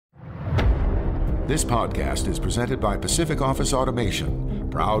This podcast is presented by Pacific Office Automation,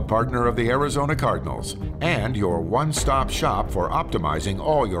 proud partner of the Arizona Cardinals, and your one-stop shop for optimizing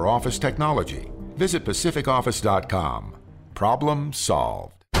all your office technology. Visit pacificoffice.com. Problem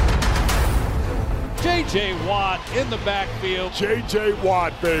solved. J.J. Watt in the backfield. J.J.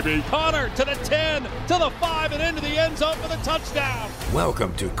 Watt, baby. Connor to the 10, to the 5, and into the end zone for the touchdown.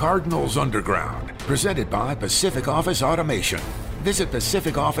 Welcome to Cardinals Underground, presented by Pacific Office Automation. Visit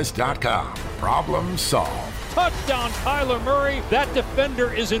pacificoffice.com. Problem solved. Touchdown, Kyler Murray. That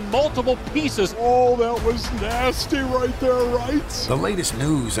defender is in multiple pieces. Oh, that was nasty right there, right? The latest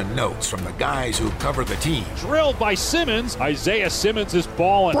news and notes from the guys who cover the team. Drilled by Simmons. Isaiah Simmons is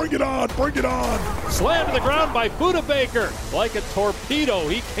balling. Bring it on, bring it on. Slammed to the ground by Budda Baker. Like a torpedo,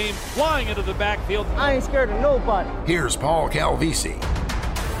 he came flying into the backfield. I ain't scared of nobody. Here's Paul Calvisi.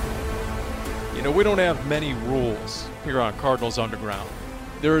 You know, we don't have many rules here on Cardinals Underground.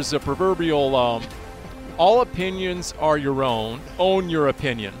 There's a proverbial, all opinions are your own your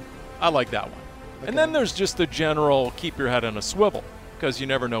opinion. I like that one. Okay. And then there's just the general, keep your head on a swivel, because you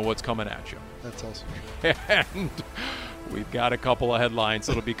never know what's coming at you. That's also true. And we've got a couple of headlines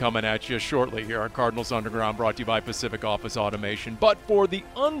that'll be coming at you shortly here on Cardinals Underground, brought to you by Pacific Office Automation. But for the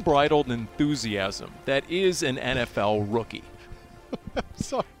unbridled enthusiasm that is an NFL rookie,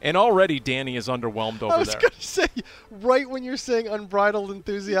 sorry. And already Danny is underwhelmed over there. I was going to say, right when you're saying unbridled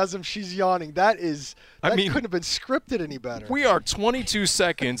enthusiasm, she's yawning. That couldn't have been scripted any better. We are 22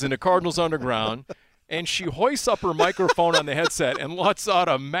 seconds into Cardinals Underground, and she hoists up her microphone on the headset and lets out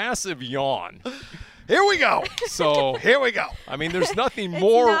a massive yawn. Here we go. So here we go. I mean, there's nothing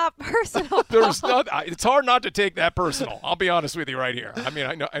more. It's not personal. There's not. It's hard not to take that personal. I'll be honest with you right here. I mean,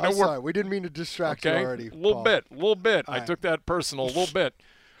 I know. I'm sorry. We didn't mean to distract you already. A little bit. I took that personal a little bit.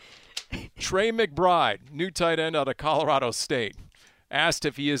 Trey McBride, new tight end out of Colorado State, asked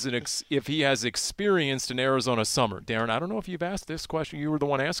if he has experienced an Arizona summer. Darren, I don't know if you've asked this question. You were the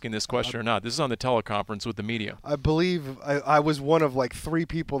one asking this question or not. This is on the teleconference with the media. I believe I was one of like 3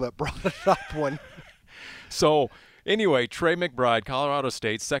 people that brought it up when. So, anyway, Trey McBride, Colorado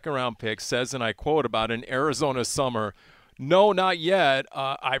State, second-round pick, says, and I quote, about an Arizona summer, "No, not yet.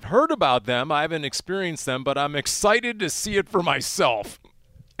 I've heard about them. I haven't experienced them, but I'm excited to see it for myself."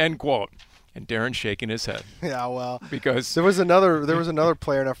 End quote. And Darren's shaking his head. Yeah, well, because there was another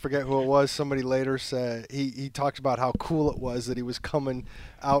player, and I forget who it was. Somebody later said he talked about how cool it was that he was coming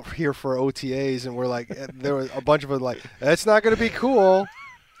out here for OTAs, and we're like, there was a bunch of us like, that's not going to be cool.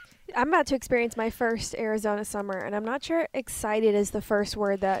 I'm about to experience my first Arizona summer, and I'm not sure excited is the first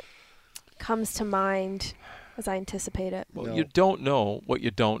word that comes to mind as I anticipate it. Well, you don't know what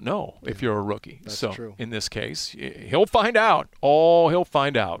you don't know if you're a rookie. That's so true. In this case, he'll find out. Oh, he'll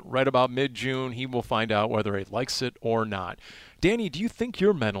find out. Right about mid-June, he will find out whether he likes it or not. Danny, do you think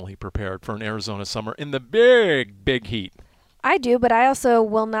you're mentally prepared for an Arizona summer in the big, big heat? I do, but I also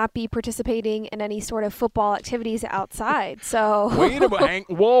will not be participating in any sort of football activities outside. So wait a minute.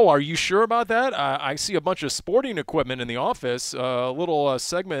 Whoa, are you sure about that? I see a bunch of sporting equipment in the office. A little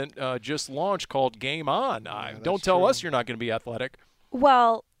segment just launched called Game On. Don't tell us you're not going to be athletic.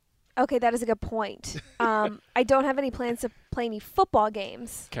 Well, okay, that is a good point. I don't have any plans to play any football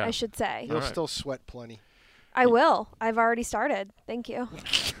games, okay. I should say. You'll still sweat plenty. I will. I've already started. Thank you.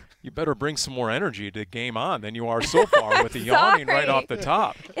 You better bring some more energy to Game On than you are so far with the yawning right off the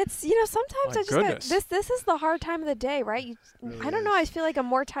top. It's, sometimes I just get, this is the hard time of the day, right? I don't know. I feel like I'm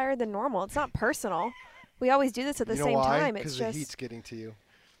more tired than normal. It's not personal. We always do this at the same time. It's just because the heat's getting to you.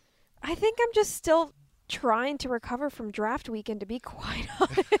 I think I'm just still trying to recover from draft weekend, to be quite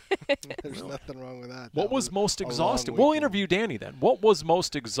honest. There's nothing wrong with that. What was most exhausting? We'll interview Danny then. What was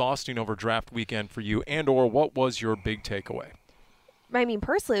most exhausting over draft weekend for you, and or what was your big takeaway? I mean,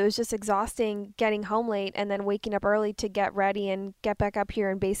 personally, it was just exhausting getting home late and then waking up early to get ready and get back up here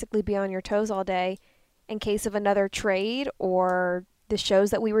and basically be on your toes all day in case of another trade or the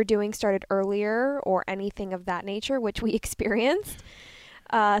shows that we were doing started earlier or anything of that nature, which we experienced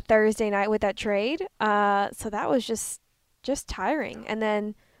Thursday night with that trade. So that was just tiring. And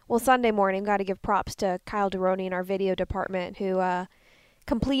then, Sunday morning, got to give props to Kyle Deroni in our video department who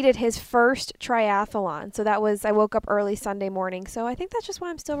completed his first triathlon. So I woke up early Sunday morning. So I think that's just why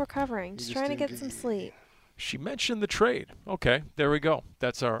I'm still recovering. Just trying to get some sleep. She mentioned the trade. Okay, there we go.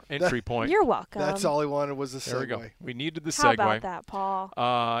 That's our entry point. You're welcome. That's all he wanted was a segue. There we go. We needed the segue. How about that,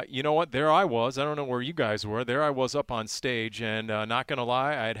 Paul? You know what? There I was. I don't know where you guys were. There I was up on stage, and not going to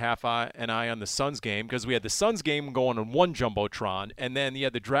lie, I had half an eye on the Suns game because we had the Suns game going on one Jumbotron, and then you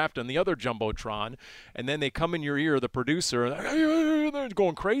had the draft on the other Jumbotron, and then they come in your ear, the producer, and they're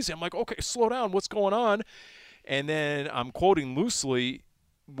going crazy. I'm like, okay, slow down. What's going on? And then I'm quoting loosely,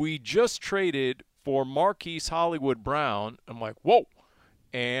 we just traded for Marquise Hollywood Brown. I'm like, whoa.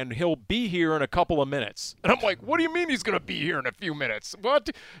 And he'll be here in a couple of minutes. And I'm like, what do you mean he's going to be here in a few minutes? What?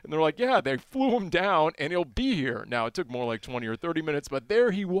 And they're like, yeah, they flew him down, and he'll be here. Now, it took more like 20 or 30 minutes, but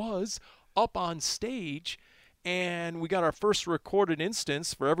there he was up on stage. And we got our first recorded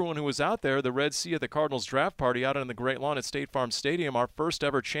instance for everyone who was out there, the Red Sea at the Cardinals draft party out on the Great Lawn at State Farm Stadium, our first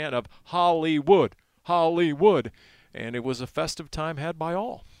ever chant of Hollywood, Hollywood. And it was a festive time had by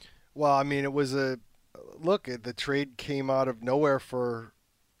all. Well, I mean, it was look, the trade came out of nowhere for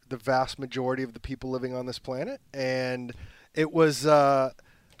the vast majority of the people living on this planet. And it was,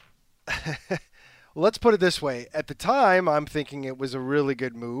 let's put it this way. At the time, I'm thinking it was a really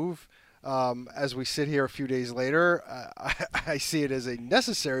good move. As we sit here a few days later, I see it as a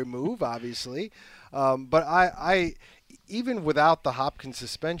necessary move, obviously. But I even without the Hopkins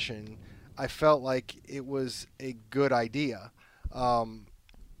suspension, I felt like it was a good idea.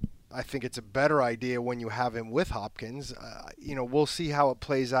 I think it's a better idea when you have him with Hopkins. We'll see how it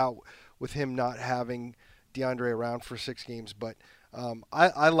plays out with him not having DeAndre around for 6 games. But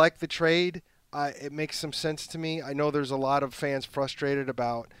I like the trade. It makes some sense to me. I know there's a lot of fans frustrated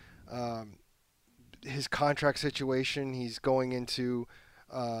about his contract situation. He's going into,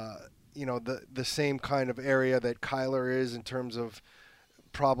 the same kind of area that Kyler is in terms of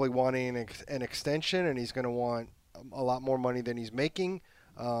probably wanting an extension, and he's going to want a lot more money than he's making.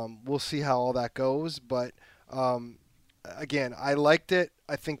 We'll see how all that goes. But, again, I liked it.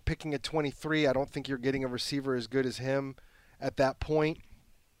 I think picking at 23, I don't think you're getting a receiver as good as him at that point.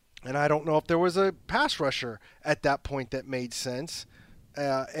 And I don't know if there was a pass rusher at that point that made sense.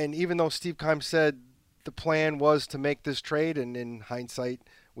 And even though Steve Keim said the plan was to make this trade, and in hindsight,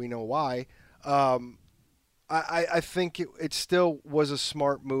 we know why, I think it still was a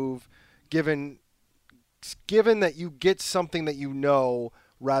smart move given that you get something that you know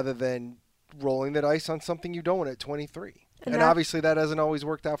rather than rolling the dice on something you don't at 23. And obviously that hasn't always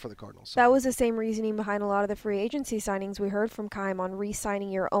worked out for the Cardinals. So. That was the same reasoning behind a lot of the free agency signings we heard from Keim on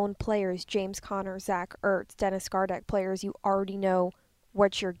re-signing your own players, James Conner, Zach Ertz, Dennis Gardeck, players you already know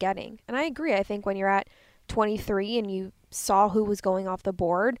what you're getting. And I agree. I think when you're at 23 and you saw who was going off the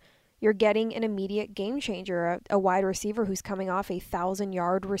board, you're getting an immediate game changer, a wide receiver who's coming off a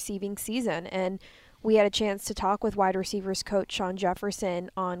 1,000-yard receiving season. And we had a chance to talk with wide receivers coach Sean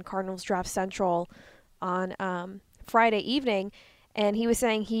Jefferson on Cardinals Draft Central on Friday evening, and he was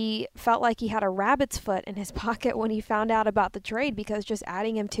saying he felt like he had a rabbit's foot in his pocket when he found out about the trade, because just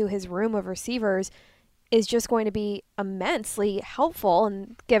adding him to his room of receivers is just going to be immensely helpful.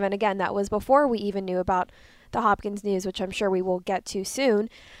 And given, again, that was before we even knew about the Hopkins news, which I'm sure we will get to soon.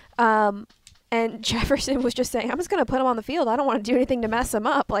 And Jefferson was just saying, I'm just going to put him on the field. I don't want to do anything to mess him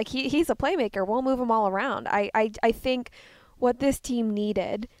up. Like, he's a playmaker. We'll move him all around. I think what this team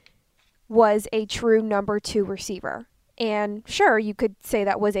needed was a true number 2 receiver. And sure, you could say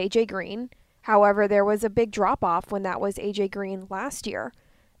that was A.J. Green. However, there was a big drop-off when that was A.J. Green last year.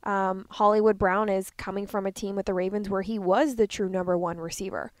 Hollywood Brown is coming from a team with the Ravens where he was the true number 1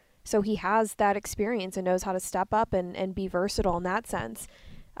 receiver. So he has that experience and knows how to step up and be versatile in that sense.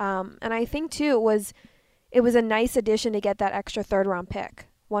 And I think, too, it was a nice addition to get that extra 3rd-round pick,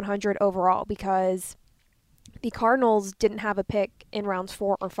 100 overall, because the Cardinals didn't have a pick in rounds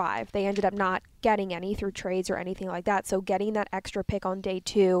 4 or 5. They ended up not getting any through trades or anything like that. So getting that extra pick on day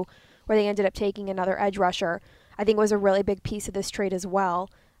 2, where they ended up taking another edge rusher, I think was a really big piece of this trade as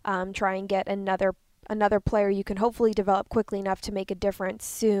well. Try and get another player you can hopefully develop quickly enough to make a difference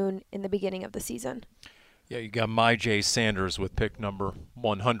soon in the beginning of the season. Yeah, you got Myjai Sanders with pick number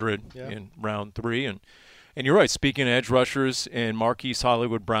 100 in round 3. And you're right, speaking of edge rushers and Marquise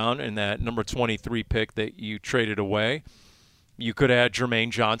Hollywood Brown and that number 23 pick that you traded away, you could add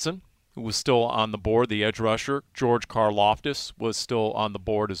Jermaine Johnson, who was still on the board, the edge rusher. George Karlaftis was still on the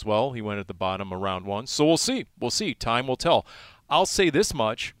board as well. He went at the bottom of round 1. So we'll see. We'll see. Time will tell. I'll say this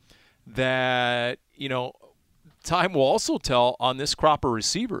much, that, time will also tell on this crop of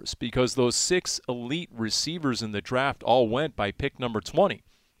receivers, because those 6 elite receivers in the draft all went by pick number 20.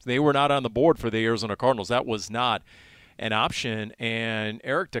 They were not on the board for the Arizona Cardinals. That was not an option. And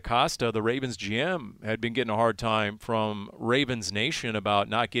Eric DeCosta, the Ravens GM, had been getting a hard time from Ravens Nation about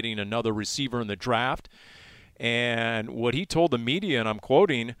not getting another receiver in the draft. And what he told the media, and I'm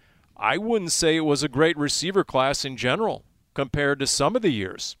quoting, I wouldn't say it was a great receiver class in general compared to some of the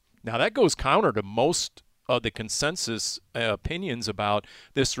years. Now, that goes counter to most of the consensus opinions about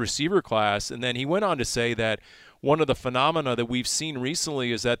this receiver class. And then he went on to say that one of the phenomena that we've seen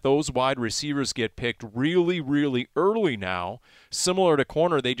recently is that those wide receivers get picked really, really early now. Similar to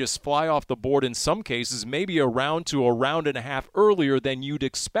corner, they just fly off the board in some cases, maybe a round to a round and a half earlier than you'd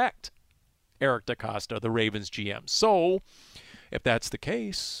expect. Eric DeCosta, the Ravens GM. So if that's the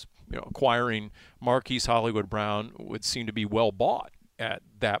case, acquiring Marquise Hollywood Brown would seem to be well bought at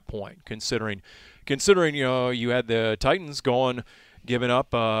that point, considering you had the Titans giving up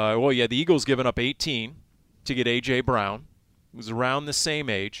the Eagles giving up 18 to get A.J. Brown, who was around the same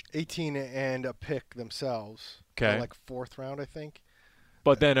age. 18 and a pick themselves. Okay. Like 4th round, I think.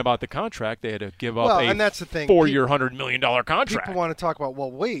 But then about the contract, they had to give up and that's the thing. 4-year, $100 million contract. People want to talk about,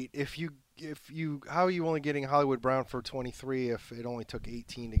 well, wait, how are you only getting Hollywood Brown for 23 if it only took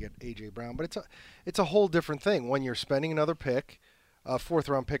 18 to get A.J. Brown? But it's a whole different thing when you're spending another pick, a 4th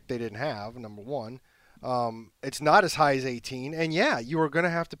round pick they didn't have, number one. It's not as high as 18, and you are going to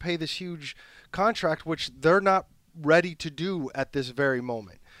have to pay this huge contract, which they're not ready to do at this very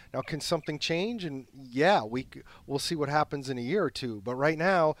moment. Now, can something change? And we'll see what happens in a year or two. But right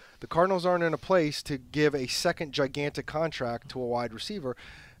now, the Cardinals aren't in a place to give a second gigantic contract to a wide receiver,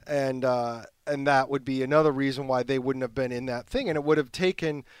 and that would be another reason why they wouldn't have been in that thing. And it would have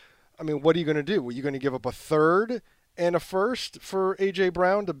taken. I mean, what are you going to do? Are you going to give up a 3rd and a 1st for A.J.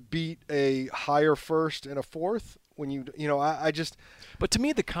 Brown to beat a higher 1st and a 4th? I just. But to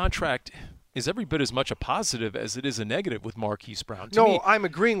me, the contract is every bit as much a positive as it is a negative with Marquise Brown. I'm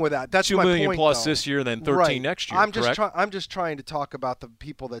agreeing with that. That's $2 my million point, plus though. this year, then 13 right. next year. I'm just trying to talk about the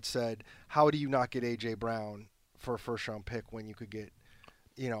people that said, "How do you not get A.J. Brown for a 1st-round pick when you could get,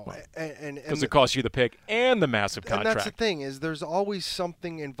 because it costs you the pick and the massive contract." And that's the thing is, there's always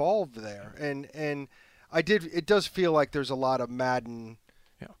something involved there, and it does feel like there's a lot of Madden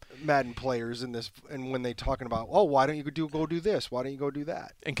players in this, and when they're talking about, why don't you go do this? Why don't you go do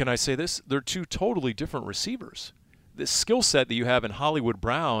that? And can I say this? They're two totally different receivers. The skill set that you have in Hollywood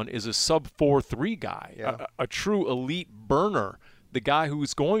Brown is a sub 4.3 guy, a true elite burner, the guy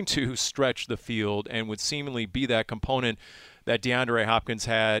who's going to stretch the field and would seemingly be that component that DeAndre Hopkins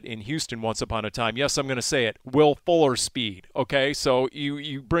had in Houston once upon a time. Yes, I'm going to say it, Will Fuller speed, okay? So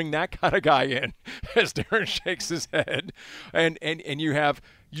you bring that kind of guy in, as Darren shakes his head, and you have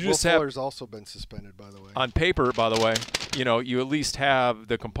 – Will Fuller's also been suspended, by the way. On paper, by the way, you at least have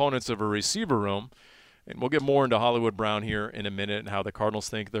the components of a receiver room. And we'll get more into Hollywood Brown here in a minute and how the Cardinals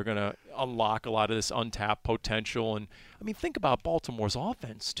think they're going to unlock a lot of this untapped potential. And, think about Baltimore's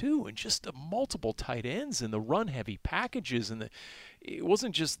offense, too, and just the multiple tight ends and the run-heavy packages. And it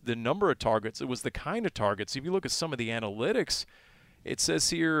wasn't just the number of targets. It was the kind of targets. If you look at some of the analytics, it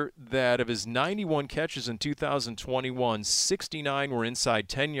says here that of his 91 catches in 2021, 69 were inside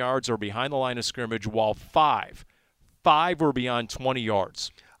 10 yards or behind the line of scrimmage, while five were beyond 20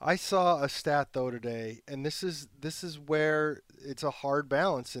 yards. I saw a stat, though, today, and this is where it's a hard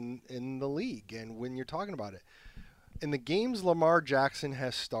balance in the league and when you're talking about it. In the games Lamar Jackson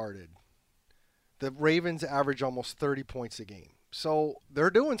has started, the Ravens average almost 30 points a game. So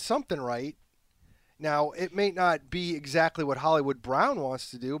they're doing something right. Now, it may not be exactly what Hollywood Brown wants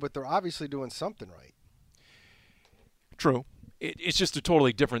to do, but they're obviously doing something right. True. It's just a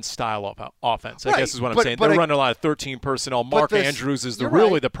totally different style of offense, right. I guess is what I'm saying. They're running a lot of 13 personnel. Mark Andrews is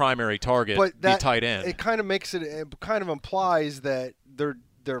really the primary target, the tight end. It kind of makes it kind of implies that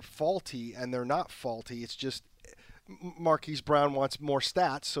they're faulty, and they're not faulty. It's just Marquise Brown wants more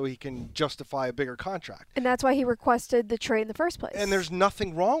stats so he can justify a bigger contract. And that's why he requested the trade in the first place. And there's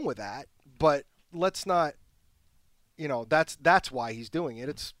nothing wrong with that, but let's not, that's why he's doing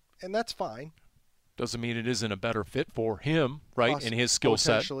it. And that's fine. Doesn't mean it isn't a better fit for him, right, in his skill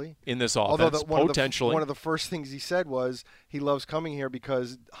set in this offense. Although one of the first things he said was he loves coming here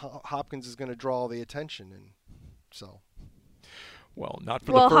because Hopkins is going to draw all the attention, and so. Well, not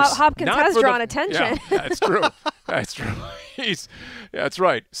for the first. Well, Hopkins has drawn attention. Yeah, that's true. That's true. That's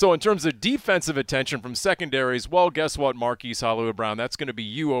right. So in terms of defensive attention from secondaries, well, guess what, Marquise Hollywood Brown? That's going to be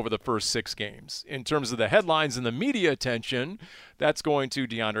you over the first 6 games. In terms of the headlines and the media attention, that's going to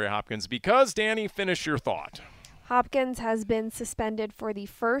DeAndre Hopkins. Because, Danny, finish your thought. Hopkins has been suspended for the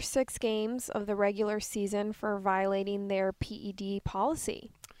first 6 games of the regular season for violating their PED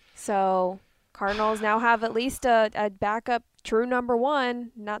policy. So Cardinals now have at least a backup true number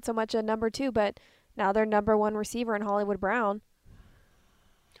 1, not so much a number 2, but now their number 1 receiver in Hollywood Brown.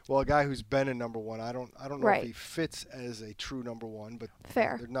 Well, a guy who's been a number 1, I don't know right. if he fits as a true number 1, but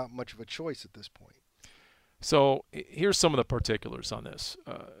fair. There's not much of a choice at this point. So here's some of the particulars on this.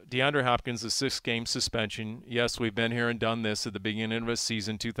 DeAndre Hopkins, a 6-game suspension. Yes, we've been here and done this at the beginning of a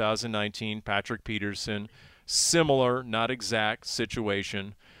season, 2019. Patrick Peterson, similar, not exact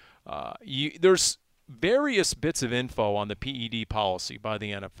situation. There's various bits of info on the PED policy by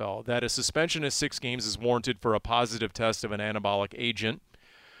the NFL that a suspension of 6 games is warranted for a positive test of an anabolic agent.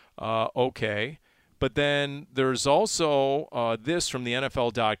 Okay. But then there's also this from the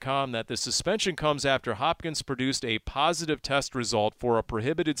NFL.com that the suspension comes after Hopkins produced a positive test result for a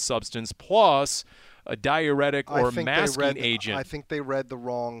prohibited substance plus a diuretic or masking agent. I think they read the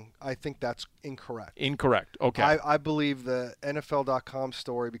wrong. I think that's incorrect. Incorrect. Okay. I believe the NFL.com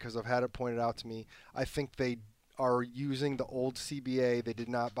story, because I've had it pointed out to me, I think they are using the old CBA. They did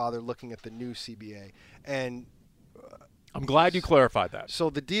not bother looking at the new CBA. And I'm glad you clarified that. So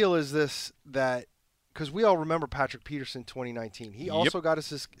the deal is this, that because we all remember Patrick Peterson 2019. He also got a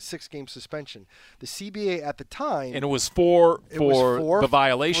 6-game suspension. The CBA at the time. And it was four for the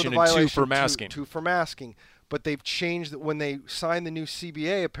violation and 2 for masking. Two for masking. But they've changed when they signed the new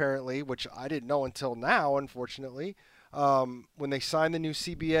CBA, apparently, which I didn't know until now, unfortunately. When they signed the new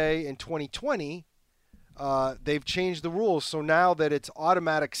CBA in 2020, they've changed the rules. So now that it's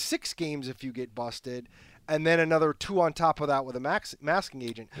automatic 6 games if you get busted, and then another 2 on top of that with a masking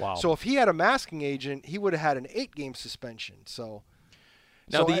agent. Wow. So if he had a masking agent, he would have had an 8-game suspension. So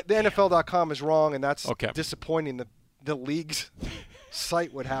now the NFL.com is wrong, and that's okay. Disappointing. The league's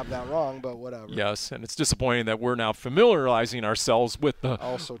site would have that wrong, but whatever. Yes, and it's disappointing that we're now familiarizing ourselves with the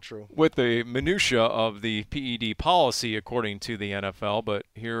also true with the minutia of the PED policy, according to the NFL. But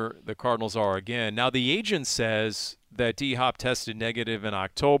here the Cardinals are again. Now the agent says that D-Hop tested negative in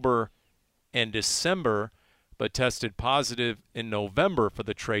October and December, but tested positive in November for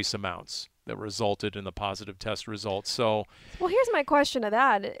the trace amounts that resulted in the positive test results. So, well, here's my question to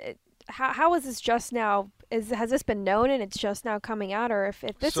that. How is this just now? Has this been known and it's just now coming out, or if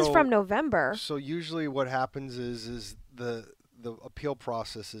this is from November? So usually what happens is the appeal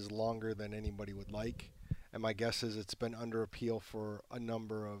process is longer than anybody would like, and my guess is it's been under appeal for a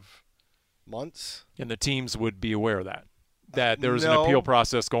number of months. And the teams would be aware of that. That there was an appeal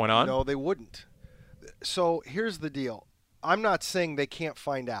process going on? No, they wouldn't. So here's the deal. I'm not saying they can't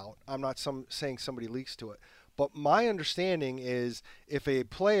find out. I'm not saying somebody leaks to it. But my understanding is if a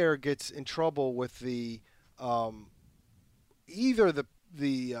player gets in trouble with the either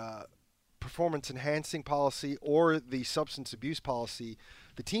the performance enhancing policy or the substance abuse policy,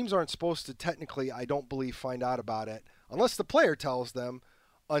 the teams aren't supposed to technically, I don't believe, find out about it unless the player tells them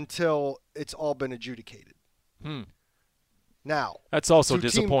until it's all been adjudicated. Now, that's also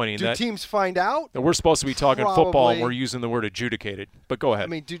disappointing. Do teams find out? That we're supposed to be talking football and we're using the word adjudicated. But go ahead. I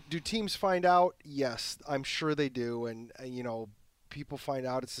mean, do teams find out? Yes, I'm sure they do. And, people find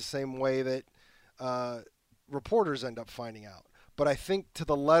out. It's the same way that reporters end up finding out. But I think to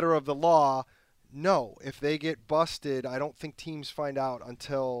the letter of the law, no. If they get busted, I don't think teams find out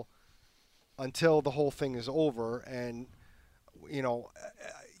until the whole thing is over. And,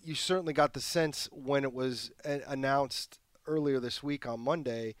 you certainly got the sense when it was announced earlier this week on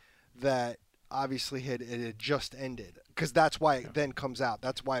Monday that obviously it had just ended, because that's why it then comes out.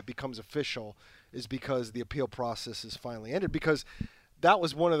 That's why it becomes official, is because the appeal process is finally ended. Because that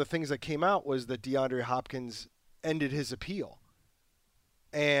was one of the things that came out, was that DeAndre Hopkins ended his appeal.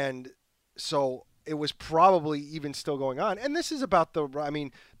 And so it was probably even still going on. And this is about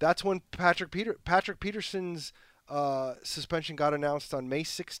that's when Patrick Peterson's suspension got announced on May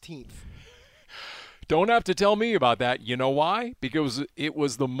 16th. Don't have to tell me about that. You know why? Because it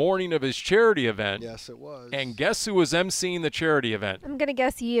was the morning of his charity event. Yes, it was. And guess who was emceeing the charity event? I'm going to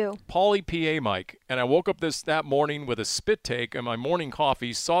guess you. Paulie P.A. Mike. And I woke up that morning with a spit take and my morning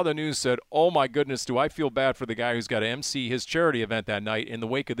coffee, saw the news, said, oh my goodness, do I feel bad for the guy who's got to MC his charity event that night in the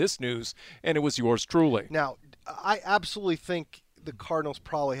wake of this news, and it was yours truly. Now, I absolutely think the Cardinals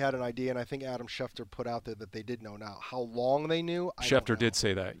probably had an idea, and I think Adam Schefter put out there that they did know. Now, how long they knew, Schefter did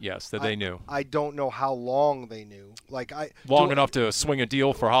say that, yes, that they knew. I don't know how long they knew. Long enough to swing a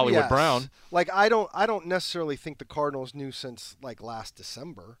deal for Hollywood Brown. I don't necessarily think the Cardinals knew since last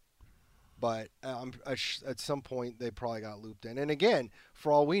December, but at some point they probably got looped in. And again,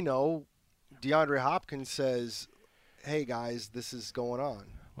 for all we know, DeAndre Hopkins says, "Hey guys, this is going on."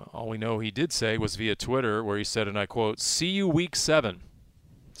 Well, all we know he did say was via Twitter, where he said, and I quote, "See you week 7."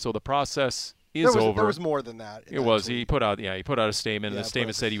 So the process is over. There was more than that. It was. He put out a statement, and the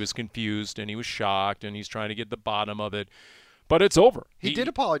statement said he was confused and he was shocked and he's trying to get the bottom of it. But it's over. He did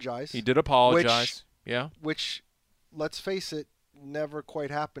apologize. He did apologize. Which, let's face it, never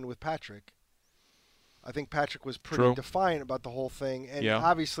quite happened with Patrick. I think Patrick was pretty defiant about the whole thing. And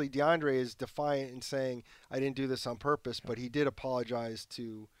obviously DeAndre is defiant in saying, I didn't do this on purpose, but he did apologize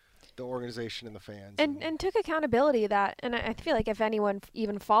to the organization and the fans. And took accountability of that. And I feel like if anyone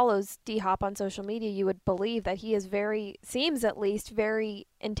even follows D-Hop on social media, you would believe that he is seems at least very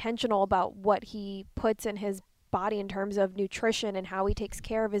intentional about what he puts in his body in terms of nutrition and how he takes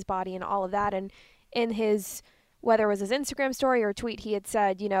care of his body and all of that. And in his, whether it was his Instagram story or tweet, he had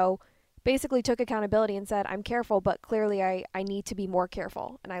said, basically took accountability and said, I'm careful, but clearly I need to be more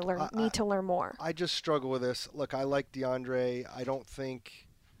careful, and I need to learn more. I just struggle with this. Look, I like DeAndre. I don't think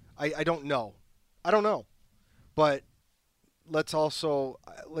 – I don't know. I don't know. But let's also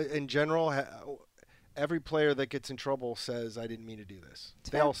 – in general, every player that gets in trouble says, I didn't mean to do this.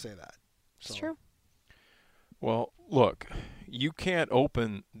 They all say that. It's true. Well, look, you can't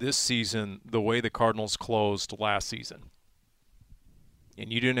open this season the way the Cardinals closed last season.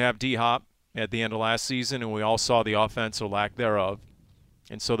 And you didn't have D-Hop at the end of last season, and we all saw the offense or lack thereof.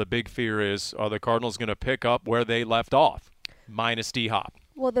 And so the big fear is, are the Cardinals going to pick up where they left off, minus D-Hop?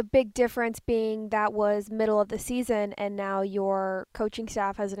 Well, the big difference being that was middle of the season, and now your coaching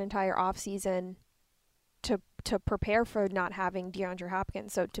staff has an entire offseason to prepare for not having DeAndre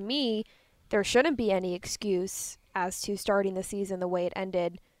Hopkins. So to me, there shouldn't be any excuse as to starting the season the way it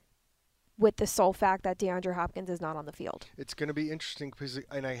ended with the sole fact that DeAndre Hopkins is not on the field. It's going to be interesting because,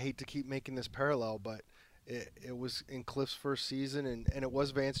 and I hate to keep making this parallel, but it was in Cliff's first season and it was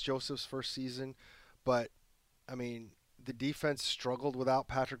Vance Joseph's first season. But, I mean, the defense struggled without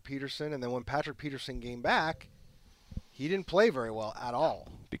Patrick Peterson, and then when Patrick Peterson came back, he didn't play very well at all.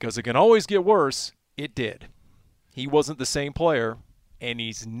 Because it can always get worse. It did. He wasn't the same player, and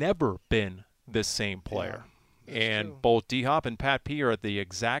he's never been the same player. Yeah, and true. Both D-Hop and Pat P are at the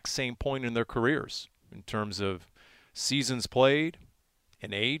exact same point in their careers in terms of seasons played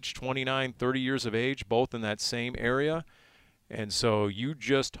and age, 29, 30 years of age, both in that same area. And so you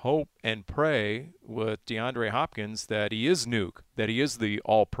just hope and pray with DeAndre Hopkins that he is Nuke, that he is the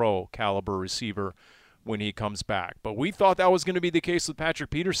all-pro caliber receiver when he comes back. But we thought that was going to be the case with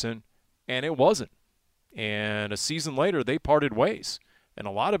Patrick Peterson, and it wasn't. And a season later, they parted ways. And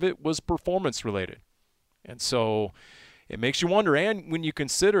a lot of it was performance-related. And so it makes you wonder. And when you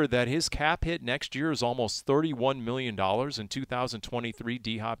consider that his cap hit next year is almost $31 million, in 2023,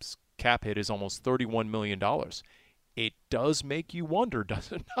 D-Hop's cap hit is almost $31 million. It does make you wonder,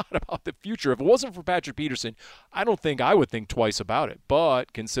 does it not, about the future? If it wasn't for Patrick Peterson, I don't think I would think twice about it.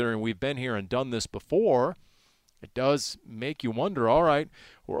 But considering we've been here and done this before, it does make you wonder, all right,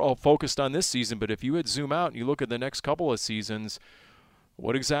 we're all focused on this season, but if you would zoom out and you look at the next couple of seasons,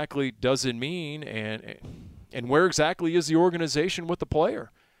 what exactly does it mean, and where exactly is the organization with the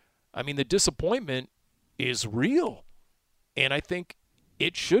player? I mean, the disappointment is real, and I think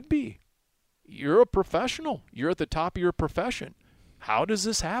it should be. You're a professional. You're at the top of your profession. How does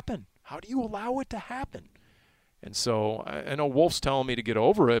this happen? How do you allow it to happen? And so I know Wolf's telling me to get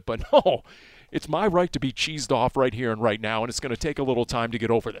over it, but no, it's my right to be cheesed off right here and right now, and it's going to take a little time to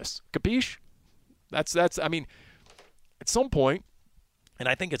get over this. Capiche? That's. I mean, at some point, and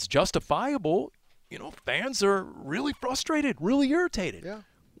I think it's justifiable, you know, fans are really frustrated, really irritated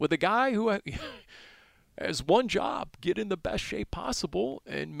with a guy who has one job: get in the best shape possible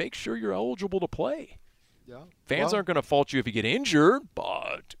and make sure you're eligible to play. Yeah. Fans aren't going to fault you if you get injured,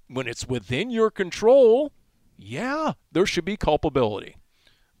 but when it's within your control, yeah, there should be culpability.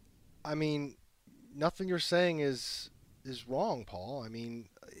 I mean, nothing you're saying is wrong, Paul. I mean,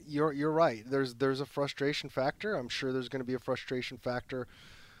 you're right. There's a frustration factor. I'm sure there's going to be a frustration factor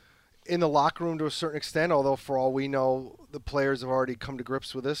in the locker room to a certain extent, although for all we know, the players have already come to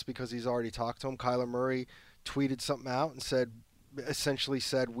grips with this because he's already talked to them. Kyler Murray tweeted something out and essentially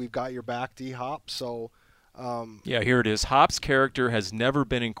said, we've got your back, D-Hop. So, yeah, here it is. Hop's character has never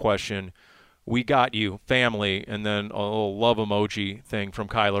been in question. We got you, family, and then a little love emoji thing from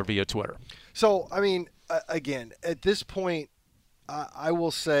Kyler via Twitter. So, I mean, again, at this point, I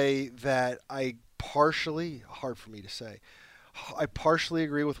will say that I partially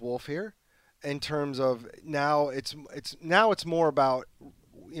agree with Wolf here in terms of now it's more about,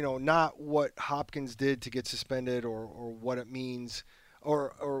 you know, not what Hopkins did to get suspended or what it means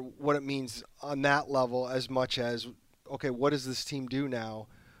or what it means on that level as much as, okay, what does this team do now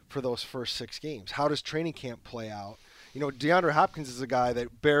for those first 6 games? How does training camp play out? You know, DeAndre Hopkins is a guy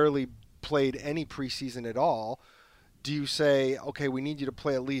that barely played any preseason at all. Do you say, okay, we need you to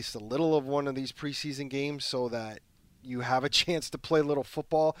play at least a little of one of these preseason games so that you have a chance to play a little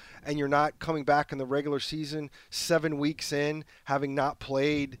football and you're not coming back in the regular season 7 weeks in, having not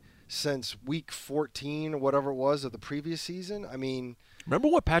played since week 14 or whatever it was of the previous season? I mean, remember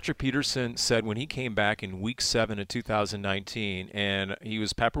what Patrick Peterson said when he came back in week 7 of 2019, and he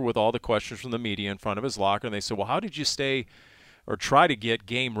was peppered with all the questions from the media in front of his locker, and they said, well, how did you stay or try to get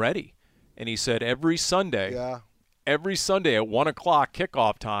game ready? And he said every Sunday at 1 o'clock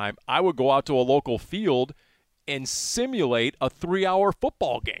kickoff time, I would go out to a local field and simulate a 3-hour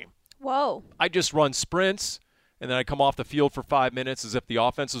football game. Whoa. I just run sprints, and then I come off the field for 5 minutes as if the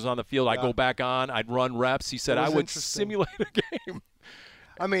offense was on the field. I go back on. I'd run reps. He said I would simulate a game.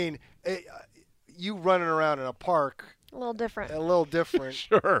 I mean, You running around in a park, A little different. a little different.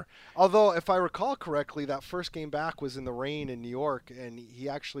 Sure. Although, if I recall correctly, that first game back was in the rain in New York, and he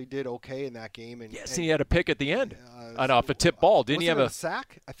actually did okay in that game. And, Yes, and he had a pick at the end. Off a tip ball. Didn't he have a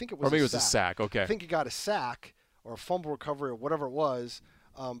sack? I think it was or maybe a it was a sack. Okay. I think he got a sack or a fumble recovery or whatever it was.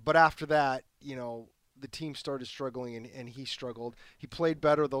 But after that, the team started struggling, and he struggled. He played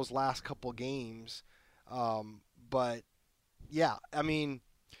better those last couple games. But, yeah, I mean,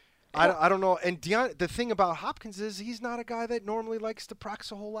 I don't know. And the thing about Hopkins is he's not a guy that normally likes to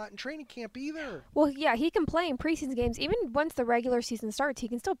practice a whole lot in training camp either. Well, yeah, he can play in preseason games. Even once the regular season starts, he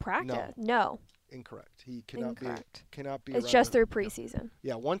can still practice. No. Incorrect. He cannot be. It's just through preseason.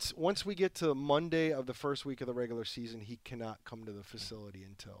 Yeah. Once we get to Monday of the first week of the regular season, he cannot come to the facility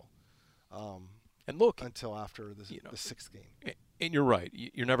until. And look, until after the sixth game. And you're right.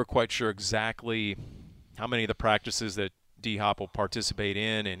 You're never quite sure exactly how many of the practices that D-Hop will participate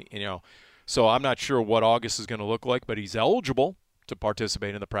in, and so I'm not sure what August is going to look like, but he's eligible to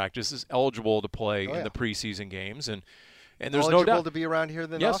participate in the practices, eligible to play in the preseason games, and there's no doubt eligible to be around here in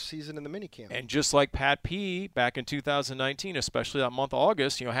the off season in the minicamp. And just like Pat P back in 2019, especially that month of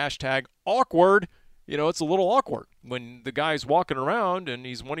August, hashtag awkward. It's a little awkward when the guy's walking around and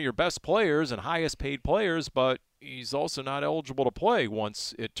he's one of your best players and highest paid players, but he's also not eligible to play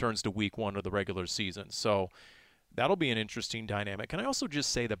once it turns to week 1 of the regular season. So that'll be an interesting dynamic. And I also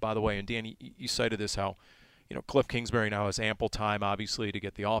just say that, by the way, and Danny, you cited this, how, Cliff Kingsbury now has ample time, obviously, to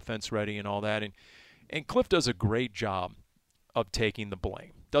get the offense ready and all that. And Cliff does a great job of taking the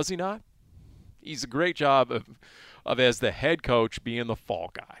blame. Does he not? He's a great job of as the head coach, being the fall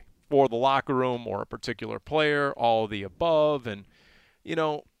guy for the locker room or a particular player, all of the above. And,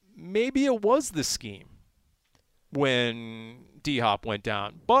 maybe it was the scheme when D-Hop went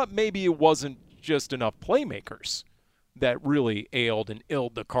down, but maybe it wasn't just enough playmakers that really ailed and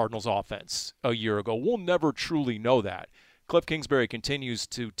illed the Cardinals offense a year ago. We'll never truly know that. Cliff Kingsbury continues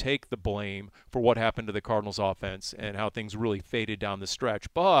to take the blame for what happened to the Cardinals offense and how things really faded down the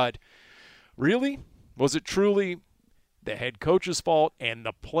stretch. But really, was it truly the head coach's fault and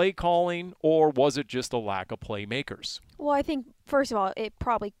the play calling, or was it just a lack of playmakers? Well, I think, first of all, it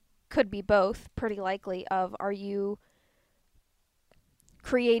probably could be both, pretty likely, are you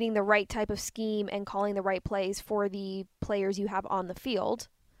creating the right type of scheme and calling the right plays for the players you have on the field.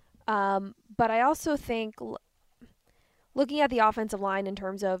 But I also think looking at the offensive line in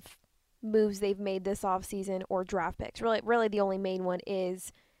terms of moves they've made this offseason or draft picks, really the only main one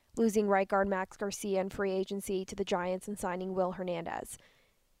is losing right guard Max Garcia in free agency to the Giants and signing Will Hernandez.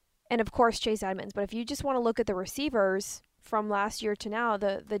 And, of course, Chase Edmonds. But if you just want to look at the receivers from last year to now,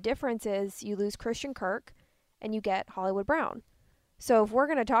 the difference is you lose Christian Kirk and you get Hollywood Brown. So if we're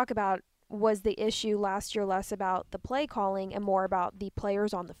going to talk about, was the issue last year less about the play calling and more about the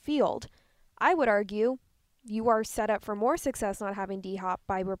players on the field, I would argue you are set up for more success not having D-Hop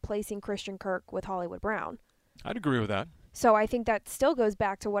by replacing Christian Kirk with Hollywood Brown. I'd agree with that. So I think that still goes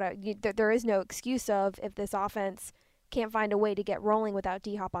back to there is no excuse of if this offense can't find a way to get rolling without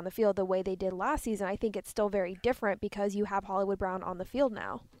D-Hop on the field the way they did last season. I think it's still very different because you have Hollywood Brown on the field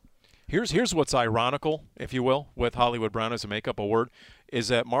now. Here's what's ironical, if you will, with Hollywood Brown as a make-up a word, is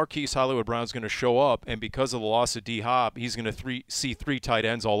that Marquise Hollywood Brown's going to show up, and because of the loss of D-Hop, he's going to see 3 tight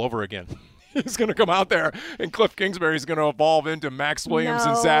ends all over again. He's going to come out there, and Cliff Kingsbury's going to evolve into Max Williams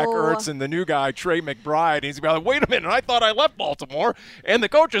and Zach Ertz and the new guy, Trey McBride. And he's going to be like, wait a minute, I thought I left Baltimore, and the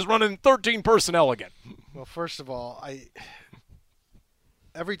coach is running 13 personnel again. Well, first of all,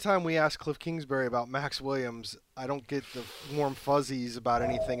 every time we ask Cliff Kingsbury about Max Williams, I don't get the warm fuzzies about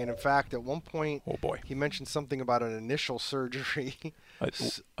anything. And, in fact, at one point, he mentioned something about an initial surgery.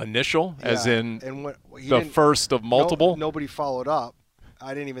 Initial? Yeah. As in the first of multiple? Nobody followed up.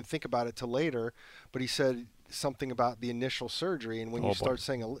 I didn't even think about it till later, but he said something about the initial surgery. And when you start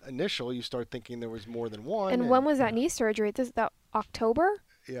saying initial, you start thinking there was more than one. And when was that knee surgery? Is that October?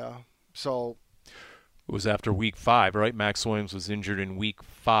 Yeah. So it was after week 5, right? Max Williams was injured in week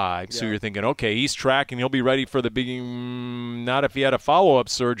 5. So you're thinking, okay, he's tracking. He'll be ready for the big, not if he had a follow-up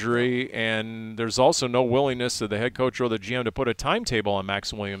surgery. And there's also no willingness of the head coach or the GM to put a timetable on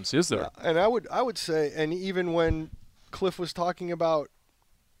Max Williams, is there? Yeah. And I would say, and even when Cliff was talking about,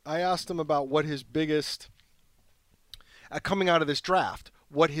 I asked him about what his biggest, coming out of this draft,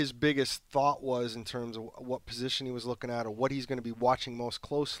 what his biggest thought was in terms of what position he was looking at or what he's going to be watching most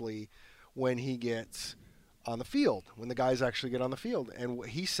closely when he gets on the field, when the guys actually get on the field. And what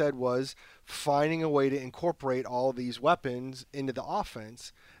he said was finding a way to incorporate all these weapons into the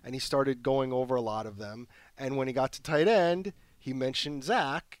offense, and he started going over a lot of them. And when he got to tight end, he mentioned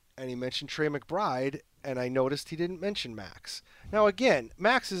Zach, and he mentioned Trey McBride, and I noticed he didn't mention Max. Now, again,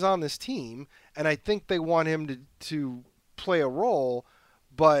 Max is on this team, and I think they want him to play a role,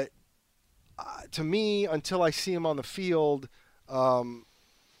 but to me, until I see him on the field, I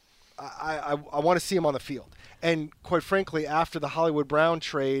want to see him on the field. And quite frankly, after the Hollywood Brown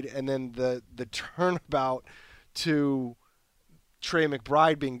trade and then the turnabout to Trey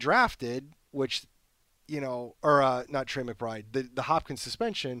McBride being drafted, which, not Trey McBride, the Hopkins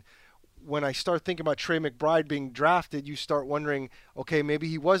suspension, when I start thinking about Trey McBride being drafted, you start wondering, okay, maybe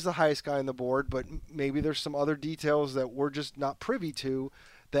he was the highest guy on the board, but maybe there's some other details that we're just not privy to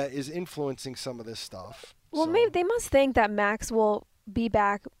that is influencing some of this stuff. Well, maybe they must think that Max will be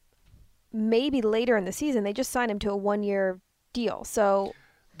back maybe later in the season. They just signed him to a 1-year deal. So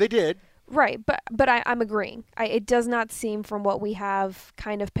they did. Right, but I'm agreeing. It does not seem from what we have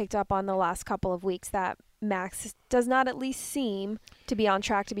kind of picked up on the last couple of weeks that Max does not at least seem to be on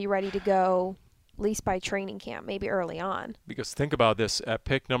track to be ready to go, at least by training camp, maybe early on. Because think about this, at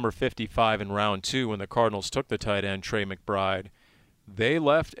pick number 55 in round 2, when the Cardinals took the tight end Trey McBride, they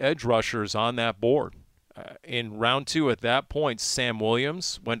left edge rushers on that board. In round 2 at that point, Sam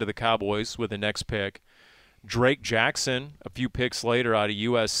Williams went to the Cowboys with the next pick. Drake Jackson, a few picks later out of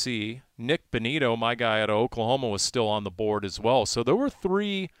USC. Nick Benito, my guy out of Oklahoma, was still on the board as well. So there were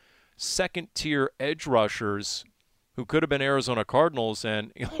 3 second-tier edge rushers who could have been Arizona Cardinals.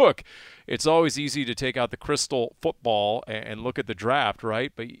 And look, it's always easy to take out the crystal football and look at the draft,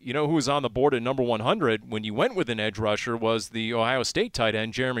 right? But you know who was on the board at number 100 when you went with an edge rusher was the Ohio State tight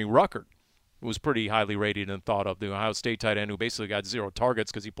end, Jeremy Ruckert, who was pretty highly rated and thought of. The Ohio State tight end who basically got 0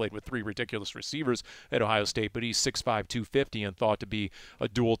 targets because he played with 3 ridiculous receivers at Ohio State, but he's 6'5", 250 and thought to be a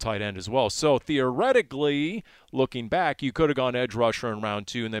dual tight end as well. So theoretically, looking back, you could have gone edge rusher in round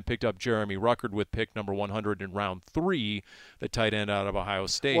 2 and then picked up Jeremy Ruckert with pick number 100 in round 3, the tight end out of Ohio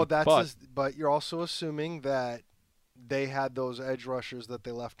State. Well, but you're also assuming that they had those edge rushers that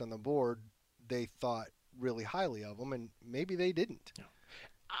they left on the board. They thought really highly of them, and maybe they didn't. Yeah.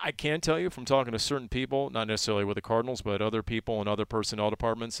 I can tell you from talking to certain people, not necessarily with the Cardinals, but other people in other personnel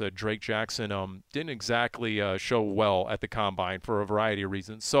departments, that Drake Jackson didn't exactly show well at the Combine for a variety of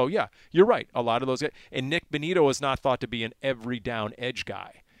reasons. So, yeah, you're right. A lot of those guys. And Nick Benito is not thought to be an every-down edge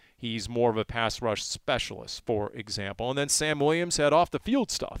guy. He's more of a pass rush specialist, for example. And then Sam Williams had off-the-field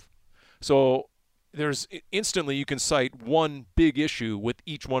stuff. So there's instantly you can cite one big issue with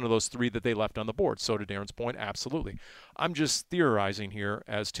each one of those 3 that they left on the board. So to Darren's point, absolutely. I'm just theorizing here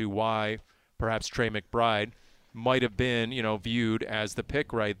as to why perhaps Trey McBride might have been, viewed as the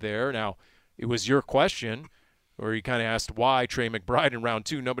pick right there. Now, it was your question where you kind of asked why Trey McBride in round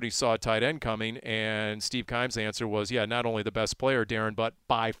 2. Nobody saw a tight end coming, and Steve Keim's answer was, not only the best player, Darren, but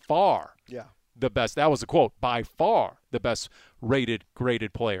by far the best. That was the quote, by far the best graded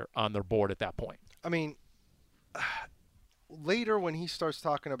player on their board at that point. I mean, later when he starts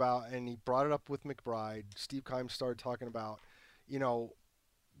talking about, and he brought it up with McBride, Steve Keim started talking about,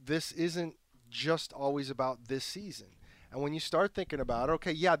 this isn't just always about this season. And when you start thinking about it,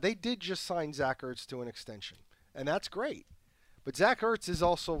 okay, they did just sign Zach Ertz to an extension, and that's great. But Zach Ertz is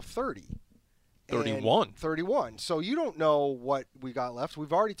also 30. 31. 31. So you don't know what we got left.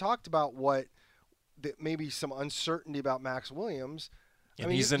 We've already talked about maybe some uncertainty about Max Williams.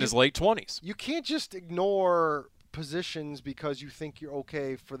 And he's in his late 20s. You can't just ignore positions because you think you're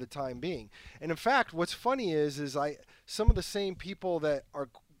okay for the time being. And in fact, what's funny is some of the same people that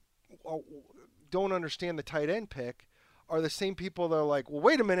don't understand the tight end pick are the same people that are like, well,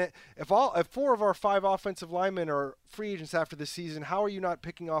 wait a minute, if 4 of our 5 offensive linemen are free agents after this season, how are you not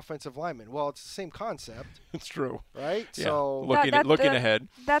picking offensive linemen? Well, it's the same concept. It's true. Right? Yeah. So looking ahead.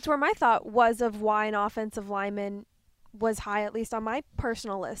 That's where my thought was of why an offensive lineman was high, at least on my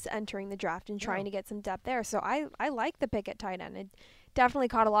personal list, entering the draft and trying to get some depth there. So I like the pick at tight end. It definitely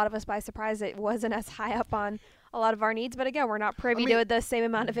caught a lot of us by surprise. It wasn't as high up on a lot of our needs, but again, we're not privy to the same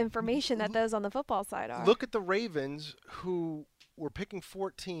amount of information that those on the football side are. Look at the Ravens, who were picking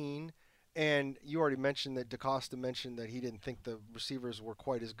 14, and you already mentioned that DaCosta mentioned that he didn't think the receivers were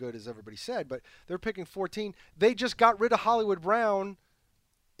quite as good as everybody said, but they're picking 14. They just got rid of Hollywood Brown.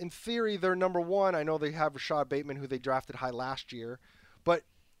 In theory, they're number 1. I know they have Rashad Bateman, who they drafted high last year, but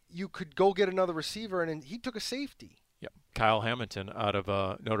you could go get another receiver, and he took a safety. Yep, Kyle Hamilton out of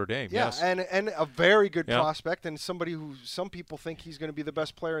Notre Dame. Yeah, yes. and a very good prospect, and somebody who some people think he's going to be the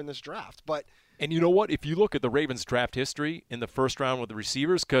best player in this draft. And you know what? If you look at the Ravens' draft history in the first round with the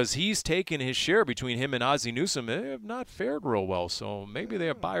receivers, because he's taken his share between him and Ozzie Newsome, they have not fared real well. So maybe they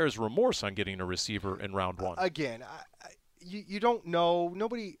have buyer's remorse on getting a receiver in round 1. Again, you don't know.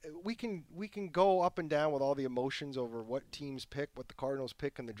 Nobody. We can go up and down with all the emotions over what teams pick, what the Cardinals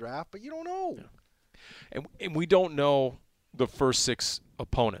pick in the draft, but you don't know. Yeah. And we don't know the first 6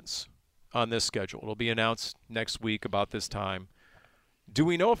 opponents on this schedule. It'll be announced next week about this time. Do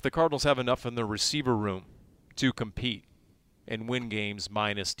we know if the Cardinals have enough in the receiver room to compete and win games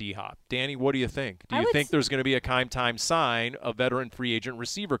minus D-Hop? Danny, what do you think? Do you think there's going to be a time sign, a veteran free agent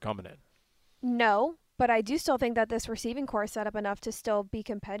receiver coming in? No, but I do still think that this receiving core is set up enough to still be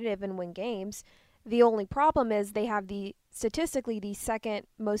competitive and win games. The only problem is they have statistically the second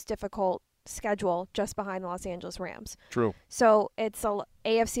most difficult schedule just behind the Los Angeles Rams. True. So it's a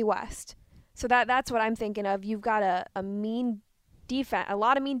AFC West. So that's what I'm thinking of. You've got a mean defense, a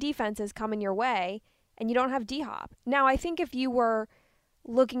lot of mean defenses coming your way, and you don't have D-Hop. Now, I think if you were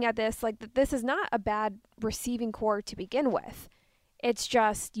looking at this, like, this is not a bad receiving core to begin with. It's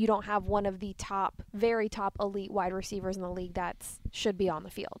just you don't have one of the very top elite wide receivers in the league that should be on the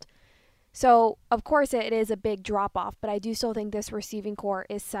field. So, of course, it is a big drop-off, but I do still think this receiving core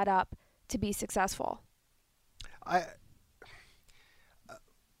is set up to be successful.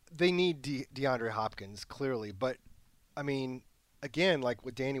 They need DeAndre Hopkins, clearly. But, I mean, again, like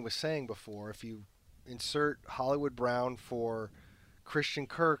what Danny was saying before, if you insert Hollywood Brown for Christian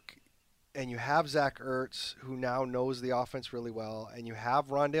Kirk and you have Zach Ertz, who now knows the offense really well, and you have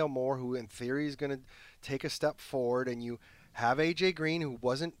Rondale Moore, who in theory is going to take a step forward, and you have A.J. Green, who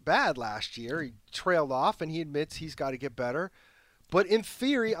wasn't bad last year. He trailed off, and he admits he's got to get better. But in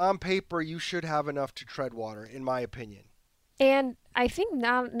theory, on paper, you should have enough to tread water, in my opinion. And I think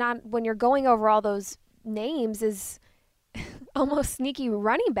not when you're going over all those names is almost sneaky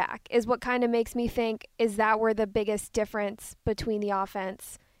running back is what kind of makes me think, is that where the biggest difference between the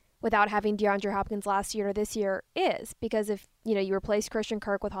offense without having DeAndre Hopkins last year or this year is? Because if you replace Christian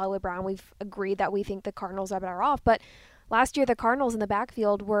Kirk with Hollywood Brown, we've agreed that we think the Cardinals are better off. But last year, the Cardinals in the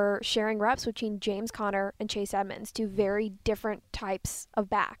backfield were sharing reps between James Conner and Chase Edmonds, 2 very different types of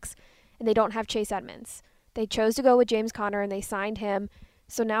backs. And they don't have Chase Edmonds. They chose to go with James Conner, and they signed him.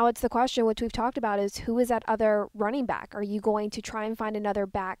 So now it's the question, which we've talked about, is who is that other running back? Are you going to try and find another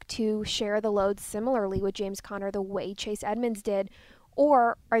back to share the load similarly with James Conner the way Chase Edmonds did?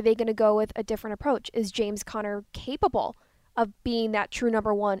 Or are they going to go with a different approach? Is James Conner capable of being that true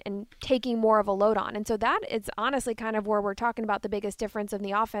number 1 and taking more of a load on? And so that is honestly kind of where we're talking about the biggest difference in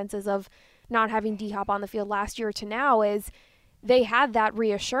the offenses of not having D-Hop on the field last year to now, is they had that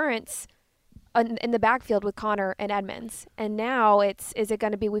reassurance in the backfield with Conner and Edmonds. And now is it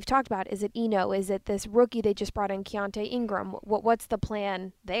going to be, we've talked about, is it Eno? Is it this rookie they just brought in, Keontae Ingram? What's the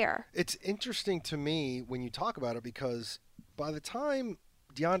plan there? It's interesting to me when you talk about it, because by the time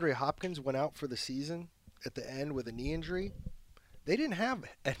DeAndre Hopkins went out for the season at the end with a knee injury, they didn't have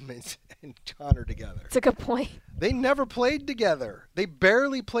Edmonds and Conner together. It's a good point. They never played together. They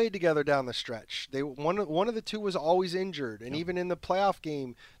barely played together down the stretch. One of the two was always injured, and even in the playoff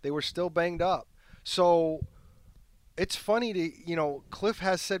game, they were still banged up. So it's funny Cliff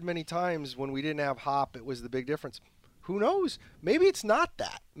has said many times when we didn't have Hop, it was the big difference. Who knows? Maybe it's not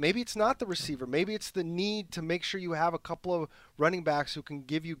that. Maybe it's not the receiver. Maybe it's the need to make sure you have a couple of running backs who can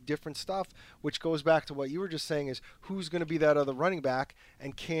give you different stuff, which goes back to what you were just saying, is who's going to be that other running back,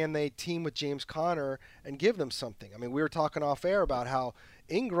 and can they team with James Conner and give them something? I mean, we were talking off air about how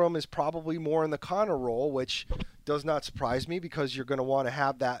Ingram is probably more in the Conner role, which does not surprise me, because you're going to want to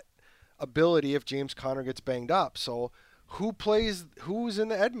have that ability if James Conner gets banged up. So who's in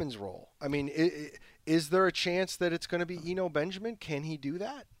the Edmonds role? I mean, is there a chance that it's going to be Eno Benjamin? Can he do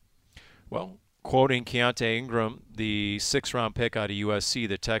that? Well, quoting Keontae Ingram, the 6th-round pick out of USC,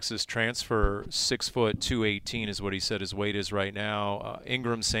 the Texas transfer, 6 foot 218 is what he said his weight is right now.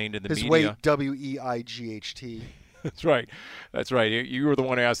 Ingram saying to the media, his weight, WEIGHT. That's right. That's right. You were the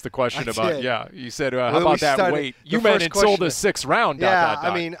one who asked the question about. Did. Yeah, you said, how about that weight? You meant until the 6th round. Yeah,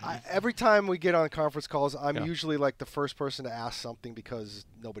 I mean, every time we get on conference calls, I'm usually like the first person to ask something because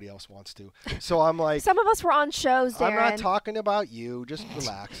nobody else wants to. So I'm like, some of us were on shows, Darren. I'm not talking about you. Just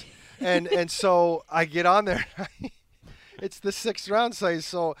relax. and so I get on there. It's the 6th round size.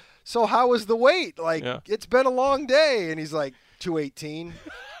 So how was the weight? Like, it's been a long day. And he's like, 218.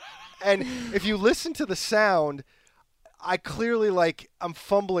 And if you listen to the sound, I clearly, I'm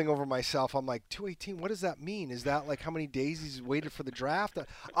fumbling over myself. I'm like, 218, what does that mean? Is that how many days he's waited for the draft?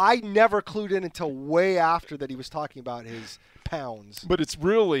 I never clued in until way after that he was talking about his pounds. But it's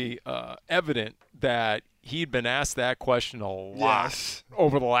really evident that he'd been asked that question a lot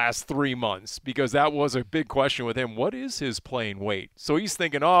over the last 3 months, because that was a big question with him. What is his playing weight? So he's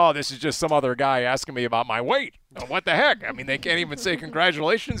thinking, this is just some other guy asking me about my weight. What the heck? I mean, they can't even say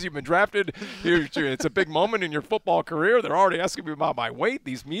congratulations, you've been drafted. It's a big moment in your football career. They're already asking me about my weight.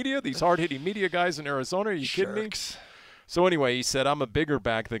 These hard-hitting media guys in Arizona, are you kidding me? So anyway, he said, I'm a bigger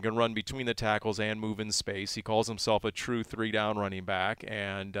back that can run between the tackles and move in space. He calls himself a true 3-down running back.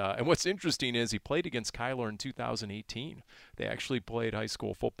 And what's interesting is he played against Kyler in 2018. They actually played high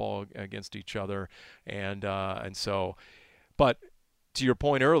school football against each other. And so, but to your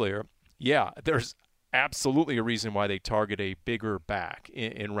point earlier, yeah, there's absolutely a reason why they target a bigger back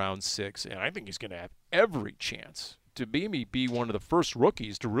in round 6. And I think he's going to have every chance to be one of the first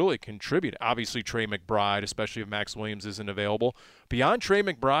rookies to really contribute. Obviously, Trey McBride, especially if Max Williams isn't available. Beyond Trey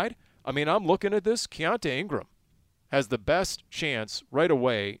McBride, I mean, I'm looking at this. Keontae Ingram has the best chance right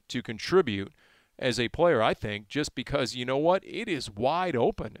away to contribute as a player, I think, just because, you know what, it is wide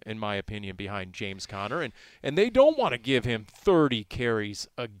open, in my opinion, behind James Conner, and they don't want to give him 30 carries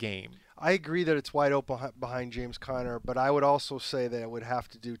a game. I agree that it's wide open behind James Conner, but I would also say that it would have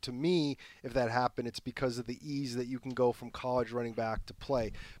to do, to me, if that happened, it's because of the ease that you can go from college running back to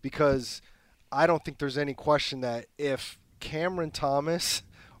play. Because I don't think there's any question that if Cameron Thomas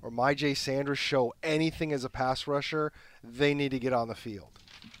or Myjai Sanders show anything as a pass rusher, they need to get on the field.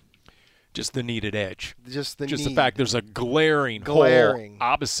 Just the needed edge. Just the fact there's a glaring hole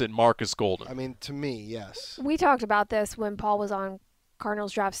opposite Marcus Golden. I mean, to me, yes. We talked about this when Paul was on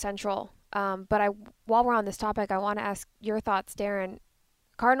Cardinals Draft Central. But while we're on this topic, I want to ask your thoughts, Darren.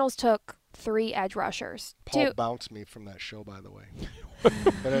 Cardinals took 3 edge rushers. Paul bounced me from that show, by the way.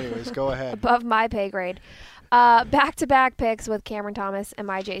 But anyways, go ahead. Above my pay grade. Back-to-back picks with Cameron Thomas and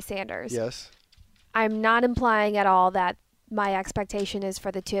Myjai Sanders. Yes. I'm not implying at all that my expectation is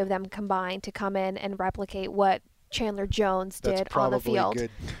for the two of them combined to come in and replicate what Chandler Jones did on the field. That's probably a good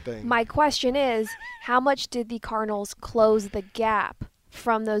thing. My question is, how much did the Cardinals close the gap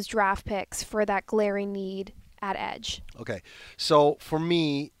from those draft picks for that glaring need at edge? Okay, so for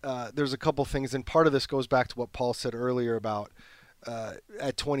me, there's a couple things, and part of this goes back to what Paul said earlier about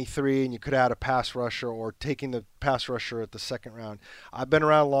at 23, and you could add a pass rusher or taking the pass rusher at the second round. I've been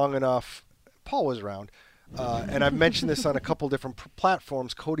around long enough. Paul was around. And I've mentioned this on a couple different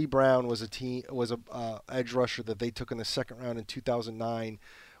platforms. Cody Brown was a edge rusher that they took in the second round in 2009.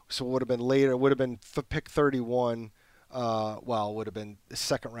 So it would have been later. It would have been pick 31. It would have been the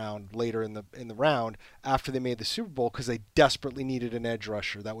second round later in the round after they made the Super Bowl because they desperately needed an edge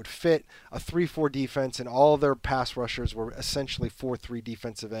rusher that would fit a 3-4 defense, and all their pass rushers were essentially 4-3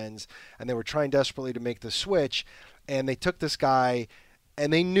 defensive ends, and they were trying desperately to make the switch. And they took this guy,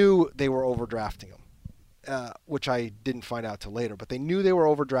 and they knew they were overdrafting him. Which I didn't find out till later, but they knew they were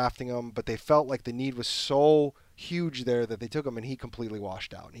overdrafting him, but they felt like the need was so huge there that they took him, and he completely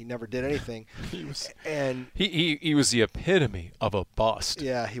washed out. He never did anything. He was the epitome of a bust.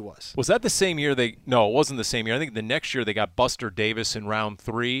 Yeah, he was. Was that the same year No, it wasn't the same year. I think the next year they got Buster Davis in round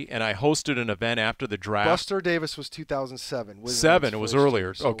 3, and I hosted an event after the draft. Buster Davis was 2007. It was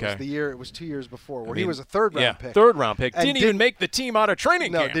earlier. So okay. It was 2 years before, where he was a third-round pick. Third-round pick. Didn't even make the team out of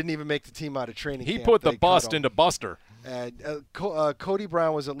training camp. No, didn't even make the team out of training camp. He put the bust into Buster. And Cody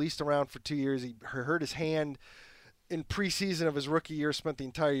Brown was at least around for 2 years. He hurt his hand in preseason of his rookie year, spent the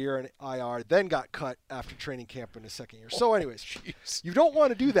entire year in IR, then got cut after training camp in his second year. So anyways, you don't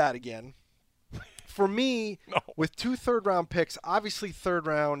want to do that again. For me, with 2 third-round picks, obviously third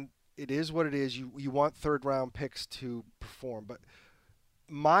round, it is what it is. You want third-round picks to perform. But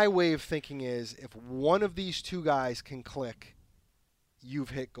my way of thinking is if one of these 2 guys can click,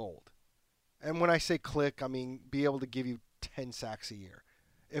 you've hit gold. And when I say click, I mean be able to give you 10 sacks a year.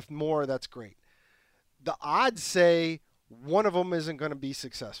 If more, that's great. The odds say one of them isn't going to be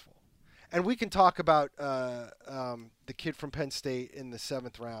successful. And we can talk about the kid from Penn State in the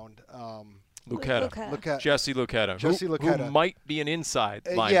 7th round. Jesse Luketa. Who might be an inside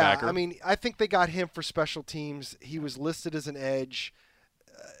linebacker. Yeah, I mean, I think they got him for special teams. He was listed as an edge.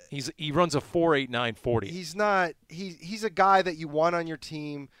 He runs a 4.89 40. He's a guy that you want on your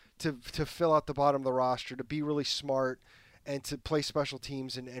team to fill out the bottom of the roster, to be really smart, and to play special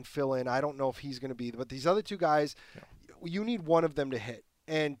teams and fill in. I don't know if he's going to be, but these other 2 guys, you need one of them to hit.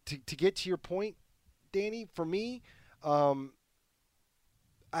 And to get to your point, Danny, for me, I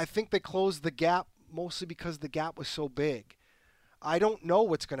think they closed the gap mostly because the gap was so big. I don't know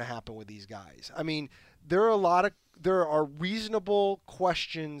what's going to happen with these guys. I mean, there are reasonable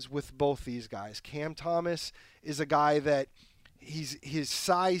questions with both these guys. Cam Thomas is a guy that his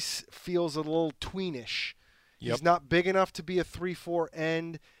size feels a little tweenish. Yep. He's not big enough to be a 3-4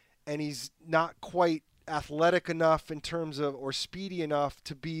 end, and he's not quite athletic enough in terms of, or speedy enough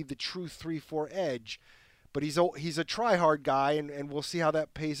to be the true 3-4 edge. But he's a try-hard guy, and we'll see how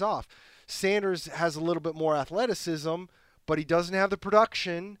that pays off. Sanders has a little bit more athleticism, but he doesn't have the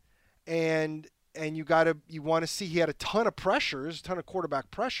production, and and you want to see he had a ton of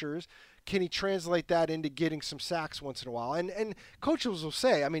quarterback pressures. Can he translate that into getting some sacks once in a while? And coaches will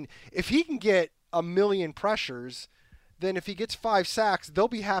say, I mean, if he can get 1 million pressures, then if he gets 5 sacks, they'll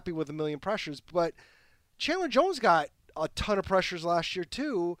be happy with 1 million pressures. But Chandler Jones got a ton of pressures last year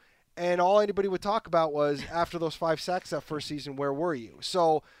too, and all anybody would talk about was after those 5 sacks that first season, where were you?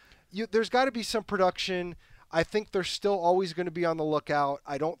 So there's got to be some production. I think they're still always going to be on the lookout.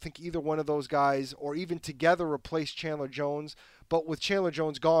 I don't think either one of those guys or even together replace Chandler Jones. But with Chandler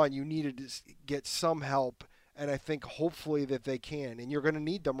Jones gone, you needed to get some help, and I think hopefully that they can. And you're going to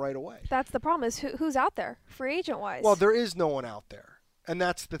need them right away. That's the problem is who's out there free agent-wise? Well, there is no one out there. And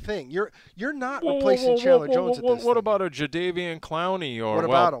that's the thing. You're not replacing Chandler Jones at this What thing. about a Jadeveon Clowney or What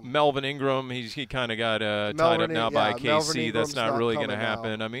about him? Melvin Ingram? He kind of got tied up now by Melvin KC. Ingram's That's not really going to coming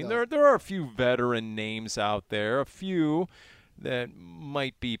happen. out. I mean, No. there are a few veteran names out there, a few that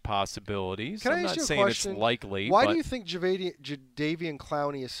might be possibilities. Can I I'm ask not you a saying question? it's likely. Why but do you think Jadeveon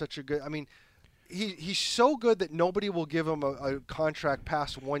Clowney is such a good – I mean, he's so good that nobody will give him a contract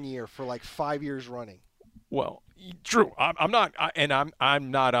past 1 year for like 5 years running. Well, true. I'm not,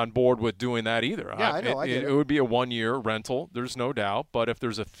 I'm not on board with doing that either. Yeah, I know. I get it would be a 1-year rental. There's no doubt. But if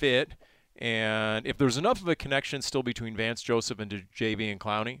there's a fit, and if there's enough of a connection still between Vance Joseph and Jadeveon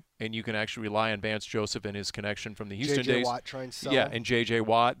Clowney, and you can actually rely on Vance Joseph and his connection from the Houston J.J. days, Watt try and sell yeah, him. and J.J.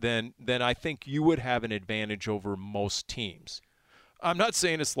 Watt, then I think you would have an advantage over most teams. I'm not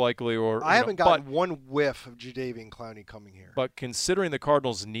saying it's likely, or I haven't but gotten one whiff of Jadeveon Clowney coming here. But considering the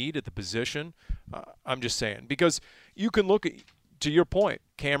Cardinals' need at the position, I'm just saying. Because you can look at, to your point,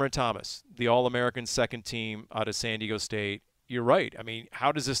 Cameron Thomas, the All-American second team out of San Diego State. You're right. I mean,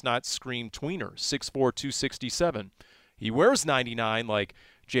 how does this not scream tweener? 6'4", 267. He wears 99 like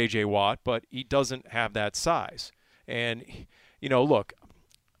J.J. Watt, but he doesn't have that size. And, look,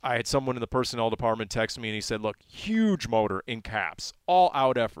 I had someone in the personnel department text me, and he said, look, huge motor in caps,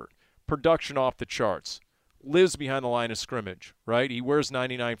 all-out effort, production off the charts, lives behind the line of scrimmage, right? He wears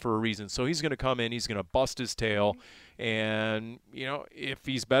 99 for a reason. So he's going to come in, he's going to bust his tail, and, if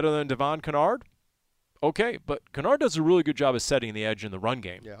he's better than Devon Kennard, okay. But Kennard does a really good job of setting the edge in the run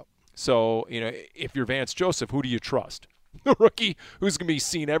game. Yeah. So, if you're Vance Joseph, who do you trust? The rookie who's going to be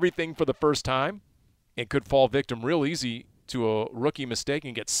seeing everything for the first time and could fall victim real easy to a rookie mistake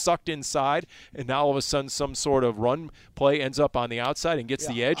and get sucked inside, and now all of a sudden some sort of run play ends up on the outside and gets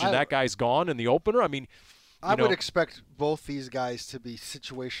the edge, and that guy's gone in the opener. I mean, I would expect both these guys to be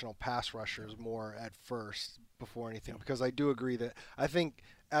situational pass rushers more at first before anything, because I do agree that I think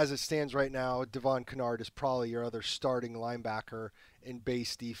as it stands right now, Devon Kennard is probably your other starting linebacker in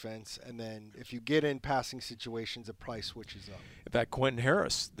base defense, and then if you get in passing situations, it probably switches up. In fact, Quentin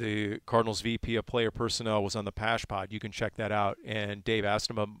Harris, the Cardinals VP of Player Personnel, was on the Pash Pod. You can check that out. And Dave asked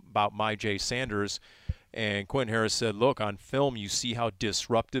him about Myjai Sanders, and Quentin Harris said, look, on film you see how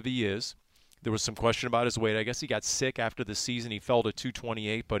disruptive he is. There was some question about his weight. I guess he got sick after the season. He fell to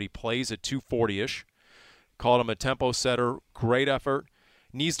 228, but he plays at 240-ish. Called him a tempo setter, great effort.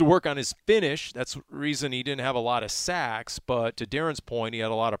 Needs to work on his finish. That's the reason he didn't have a lot of sacks. But to Darren's point, he had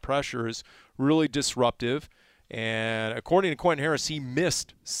a lot of pressures, really disruptive. And according to Quentin Harris, he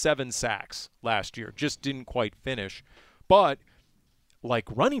missed 7 sacks last year, just didn't quite finish. But like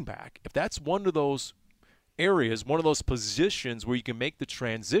running back, if that's one of those areas, one of those positions where you can make the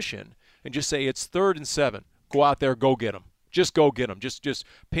transition and just say it's 3rd and 7, go out there, go get him. Just go get them. Just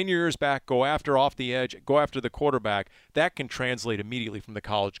pin your ears back, go after off the edge, go after the quarterback. That can translate immediately from the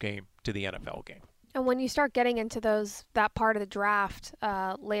college game to the NFL game. And when you start getting into that part of the draft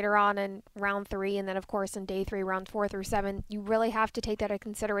later on in round 3, and then of course in day 3, round 4 through 7, you really have to take that into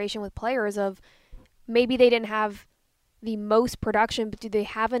consideration with players of maybe they didn't have the most production, but do they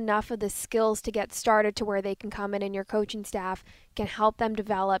have enough of the skills to get started to where they can come in and your coaching staff can help them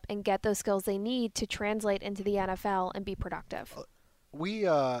develop and get those skills they need to translate into the NFL and be productive? We've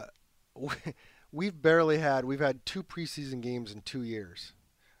had 2 preseason games in 2 years.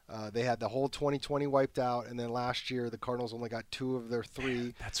 They had the whole 2020 wiped out, and then last year the Cardinals only got 2 of their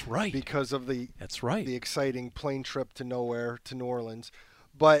 3. That's right. Because of the exciting plane trip to nowhere to New Orleans.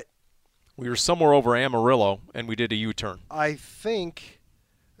 But we were somewhere over Amarillo, and we did a U-turn. I think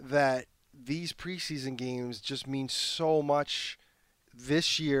that these preseason games just mean so much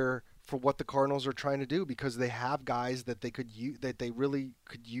this year for what the Cardinals are trying to do, because they have guys that they could use, that they really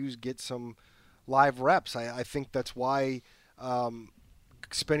could use, get some live reps. I think that's why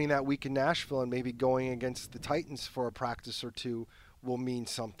spending that week in Nashville and maybe going against the Titans for a practice or 2 will mean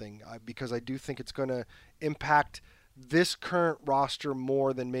something, because I do think it's going to impact this current roster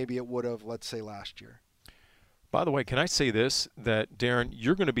more than maybe it would have, let's say, last year. By the way, can I say this, that, Darren,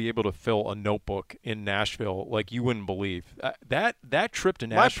 you're going to be able to fill a notebook in Nashville like you wouldn't believe. That trip to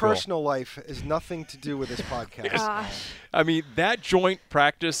Nashville. My personal life is nothing to do with this podcast. I mean, that joint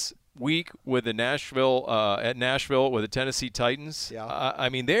practice week with the Nashville at Nashville with the Tennessee Titans. Yeah. I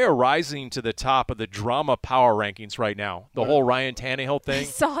mean, they are rising to the top of the drama power rankings right now. The whole Ryan Tannehill thing. I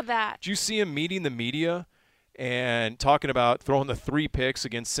saw that. Did you see him meeting the media and talking about throwing the 3 picks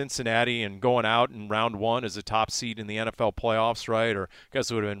against Cincinnati and going out in round 1 as a top seed in the NFL playoffs, right? Or I guess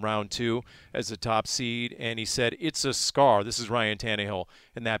it would have been round 2 as a top seed. And he said, it's a scar. This is Ryan Tannehill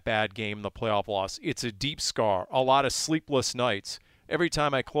in that bad game, the playoff loss. It's a deep scar. A lot of sleepless nights. Every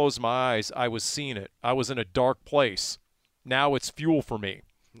time I closed my eyes, I was seeing it. I was in a dark place. Now it's fuel for me.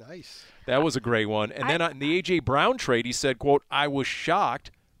 Nice. That was a great one. And then in the A.J. Brown trade, he said, quote, I was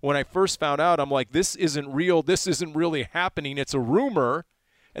shocked when I first found out. I'm like, this isn't real. This isn't really happening. It's a rumor.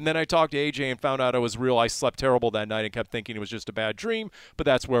 And then I talked to A.J. and found out it was real. I slept terrible that night and kept thinking it was just a bad dream. But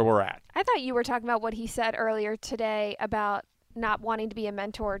that's where we're at. I thought you were talking about what he said earlier today about not wanting to be a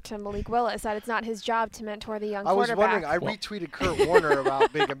mentor to Malik Willis, that it's not his job to mentor the young quarterback. I was wondering, I retweeted Kurt Warner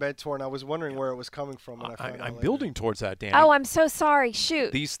about being a mentor, and I was wondering where it was coming from. When I'm building towards that, Danny. Oh, I'm so sorry.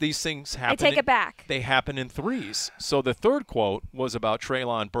 Shoot. These things happen. I take it back. They happen in threes. So the third quote was about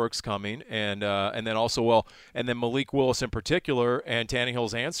Treylon Burks coming, and then also, and then Malik Willis in particular, and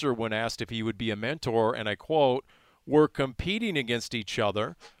Tannehill's answer when asked if he would be a mentor, and I quote, we're competing against each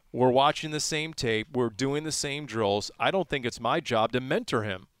other. We're watching the same tape. We're doing the same drills. I don't think it's my job to mentor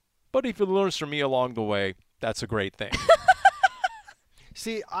him. But if he learns from me along the way, that's a great thing.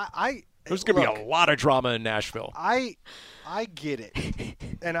 See, there's going to be a lot of drama in Nashville. I get it.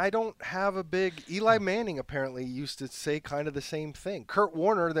 And I don't have a big – Eli Manning apparently used to say kind of the same thing. Kurt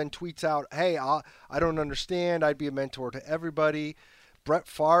Warner then tweets out, hey, I don't understand. I'd be a mentor to everybody. Brett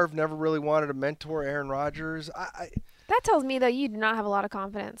Favre never really wanted to mentor Aaron Rodgers. That tells me, though, you do not have a lot of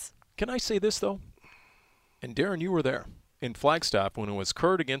confidence. Can I say this, though? And, Darren, you were there in Flagstaff when it was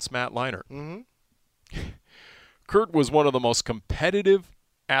Kurt against Matt Leinart. Mm-hmm. Kurt was one of the most competitive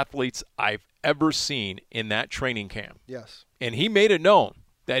athletes I've ever seen in that training camp. Yes. And he made it known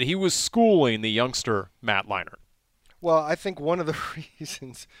that he was schooling the youngster Matt Leinart. Well, I think one of the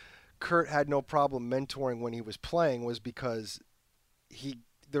reasons Kurt had no problem mentoring when he was playing was because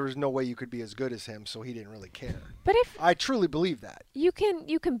there was no way you could be as good as him, so he didn't really care. But if I truly believe that. You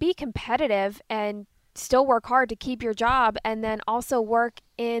can be competitive and still work hard to keep your job, and then also work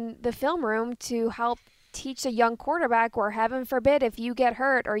in the film room to help teach a young quarterback where, heaven forbid, if you get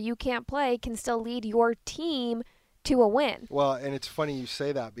hurt or you can't play, can still lead your team to a win. Well, and it's funny you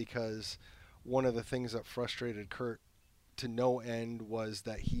say that, because one of the things that frustrated Kurt to no end was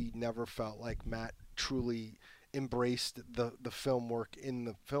that he never felt like Matt truly embraced the film work in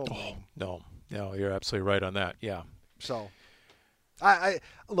the film room. No, you're absolutely right on that. Yeah. So, I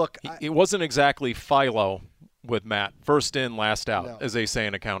look. It wasn't exactly Philo with Matt. First in, last out, No. as they say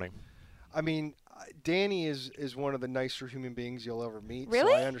in accounting. I mean, Danny is one of the nicer human beings you'll ever meet.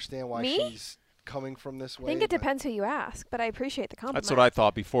 Really? So I understand why Me? she's coming from this way. I think it depends who you ask, but I appreciate the compliment. That's what I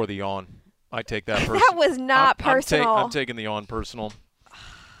thought before the yawn. I take that personal. That was not personal. I'm taking the yawn personal.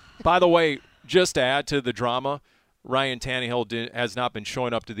 By the way, just to add to the drama, Ryan Tannehill has not been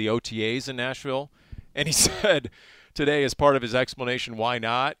showing up to the OTAs in Nashville. And he said today, as part of his explanation why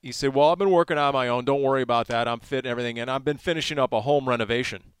not, he said, well, I've been working on my own. Don't worry about that. I'm fit and everything. And I've been finishing up a home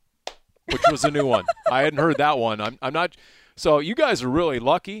renovation, which was a new one. I hadn't heard that one. I'm not. So you guys are really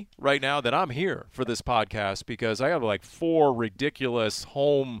lucky right now that I'm here for this podcast, because I have like 4 ridiculous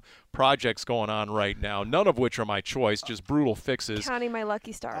home projects going on right now, none of which are my choice, just brutal fixes. Counting my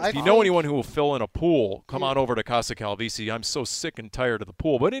lucky stars. If you know anyone who will fill in a pool, come on over to Casa Calvisi. I'm so sick and tired of the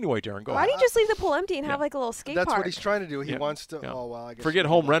pool. But anyway, Darren, go Why ahead. don't you just leave the pool empty and have like a little skate That's park? what he's trying to do. He Yeah. wants to. Yeah. Oh well, I guess. Forget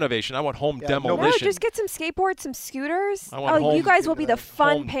home renovation. I want home Yeah, demolition. No, just get some skateboards, some scooters. I want Oh, home- you guys will be the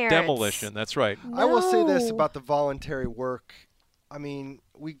fun home parents. demolition. That's right. I will say this No. about the voluntary work. I mean,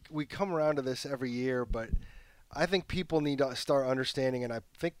 we come around to this every year, but I think people need to start understanding, and I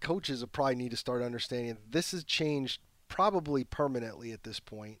think coaches will probably need to start understanding, this has changed probably permanently at this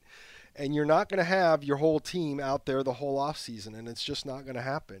point. And you're not going to have your whole team out there the whole off season, and it's just not going to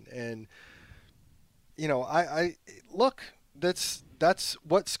happen. And you know, I look, that's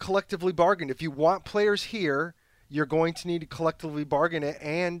what's collectively bargained. If you want players here, you're going to need to collectively bargain it,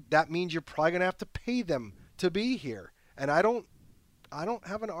 and that means you're probably going to have to pay them to be here. And I don't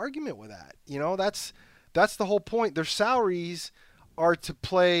have an argument with that. You know, that's the whole point. Their salaries are to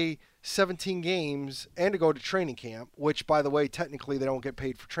play 17 games and to go to training camp, which, by the way, technically they don't get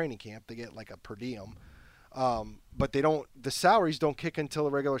paid for training camp. They get like a per diem. But the salaries don't kick until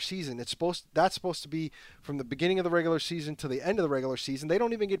the regular season. That's supposed to be from the beginning of the regular season to the end of the regular season. They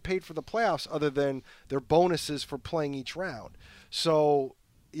don't even get paid for the playoffs other than their bonuses for playing each round. So,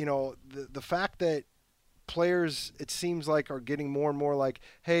 the fact that players, it seems like, are getting more and more like,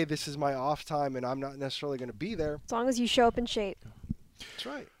 hey, this is my off time and I'm not necessarily going to be there. As long as you show up in shape. That's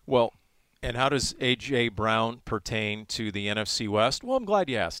right. Well, and how does A.J. Brown pertain to the NFC West? Well, I'm glad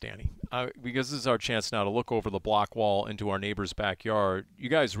you asked, Danny, because this is our chance now to look over the block wall into our neighbor's backyard. You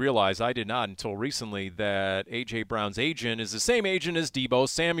guys realize I did not until recently that A.J. Brown's agent is the same agent as Deebo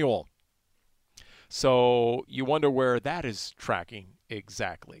Samuel. So you wonder where that is tracking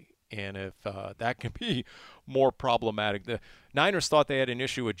exactly, and if that can be more problematic. The Niners thought they had an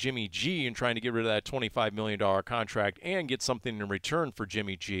issue with Jimmy G in trying to get rid of that $25 million contract and get something in return for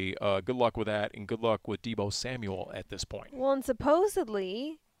Jimmy G. Good luck with that, and good luck with Deebo Samuel at this point. Well, and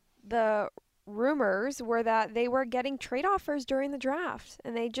supposedly the rumors were that they were getting trade offers during the draft,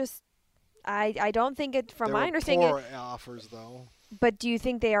 and they just I don't think it, from my understanding. Poor offers, though. But do you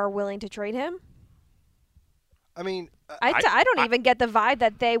think they are willing to trade him? I mean, I don't even get the vibe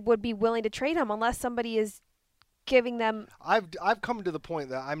that they would be willing to trade him unless somebody is giving them. I've come to the point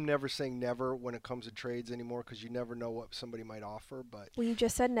that I'm never saying never when it comes to trades anymore, because you never know what somebody might offer. But Well, you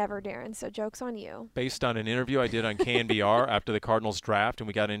just said never, Darren, so joke's on you. Based on an interview I did on KNBR after the Cardinals draft, and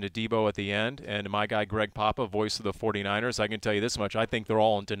we got into Deebo at the end, and my guy Greg Papa, voice of the 49ers, I can tell you this much: I think they're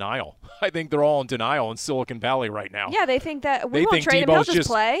all in denial. I think they're all in denial in Silicon Valley right now. Yeah, they think that they won't trade him, he'll just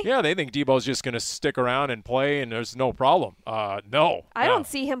play. Yeah, they think Deebo's just going to stick around and play, and there's no problem. No. I don't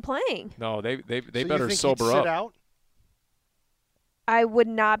see him playing. No, they so better you think sober he'd up. sit out? I would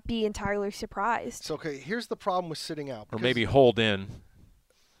not be entirely surprised. So, okay, here's the problem with sitting out. Or maybe hold in,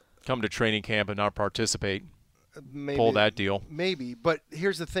 come to training camp and not participate. Maybe, pull that deal. Maybe, but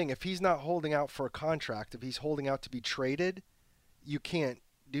here's the thing. If he's not holding out for a contract, if he's holding out to be traded, you can't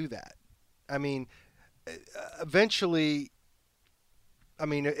do that. I mean, eventually,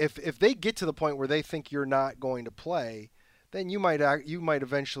 if they get to the point where they think you're not going to play, then you might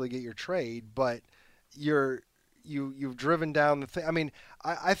eventually get your trade, but you've driven down the thing. I mean,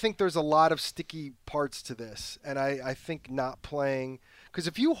 I think there's a lot of sticky parts to this, and I think not playing, because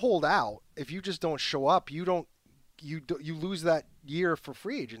if you hold out, if you just don't show up, you lose that year for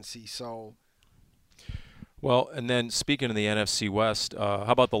free agency. So, well, and then speaking of the NFC West, how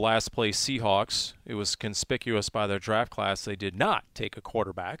about the last place Seahawks? It was conspicuous by their draft class they did not take a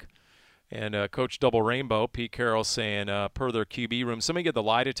quarterback. And Coach Double Rainbow, Pete Carroll, saying per their QB room, somebody get the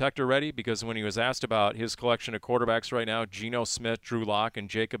lie detector ready, because when he was asked about his collection of quarterbacks right now, Geno Smith, Drew Lock, and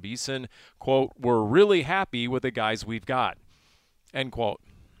Jacob Eason, quote, "we're really happy with the guys we've got," end quote.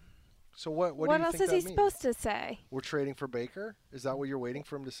 So what do you else think is he that means? supposed to say? We're trading for Baker? Is that what you're waiting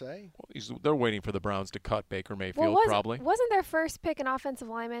for him to say? Well, they're waiting for the Browns to cut Baker Mayfield, Well, probably. Wasn't their first pick an offensive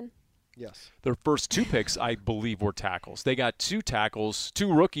lineman? Yes. Their first two picks, I believe, were tackles. They got two tackles,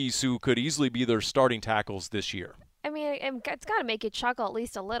 two rookies who could easily be their starting tackles this year. I mean, it's got to make you chuckle at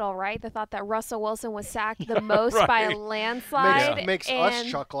least a little, right? The thought that Russell Wilson was sacked the most Right. by a landslide. Makes us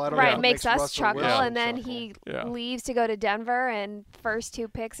chuckle. I don't know. Right, if it makes us Russell chuckle. Wilson And then chuckle. he Yeah. leaves to go to Denver, and first two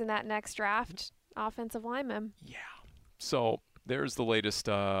picks in that next draft, offensive lineman. Yeah. So there's the latest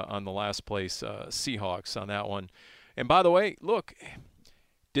on the last place Seahawks on that one. And by the way, look,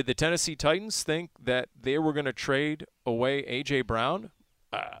 did the Tennessee Titans think that they were going to trade away A.J. Brown?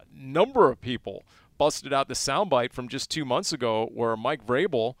 A number of people busted out the soundbite from just 2 months ago where Mike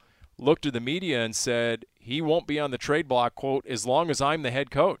Vrabel looked at the media and said he won't be on the trade block, quote, as long as I'm the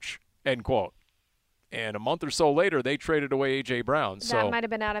head coach, end quote. And a month or so later, they traded away A.J. Brown. That might have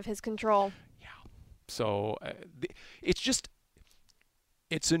been out of his control. So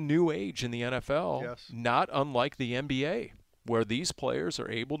it's a new age in the NFL, Yes. not unlike the NBA, where these players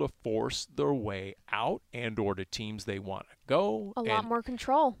are able to force their way out and or to teams they want to go. A lot more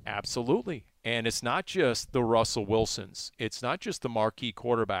control. Absolutely. And it's not just the Russell Wilsons. It's not just the marquee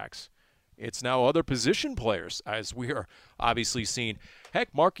quarterbacks. It's now other position players, as we are obviously seeing.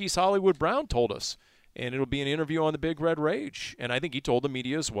 Heck, Marquise Hollywood Brown told us, and it'll be an interview on the Big Red Rage. And I think he told the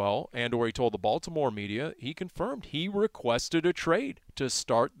media as well, and or he told the Baltimore media, he confirmed he requested a trade to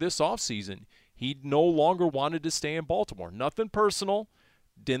start this offseason. He no longer wanted to stay in Baltimore. Nothing personal.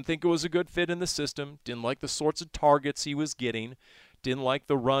 Didn't think it was a good fit in the system. Didn't like the sorts of targets he was getting. Didn't like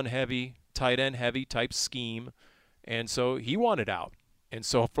the run-heavy, tight-end-heavy type scheme. And so he wanted out. And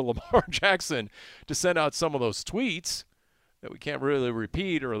so for Lamar Jackson to send out some of those tweets that we can't really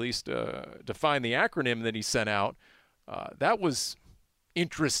repeat, or at least define the acronym that he sent out, that was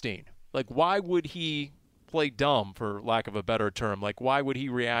interesting. Like, why would he play dumb, for lack of a better term? Like, why would he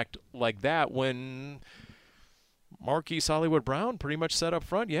react like that when Marquise Hollywood Brown pretty much said up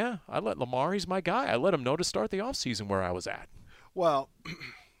front, yeah, I let Lamar, he's my guy. I let him know to start the offseason where I was at. Well,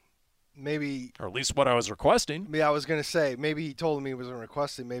 maybe. Or at least what I was requesting. Yeah, I was going to say, maybe he told him he wasn't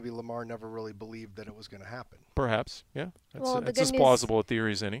requesting. Maybe Lamar never really believed that it was going to happen. Perhaps, yeah. Well, It's as plausible a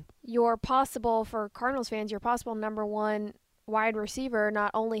theory as any. Your possible, for Cardinals fans, your possible number one wide receiver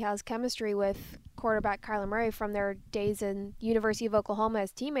not only has chemistry with quarterback Kyler Murray from their days in University of Oklahoma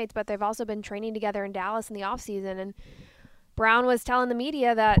as teammates, but they've also been training together in Dallas in the offseason. And Brown was telling the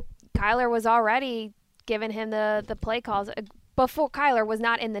media that Kyler was already giving him the play calls before. Kyler was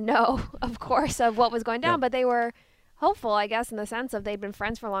not in the know, of course, of what was going down, but they were hopeful, I guess, in the sense of they'd been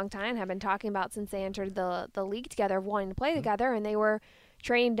friends for a long time, had been talking about since they entered the league together, wanting to play together, and they were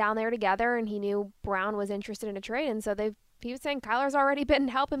training down there together, and he knew Brown was interested in a trade, and so he was saying, Kyler's already been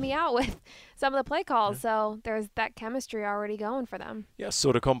helping me out with some of the play calls, so there's that chemistry already going for them. Yes,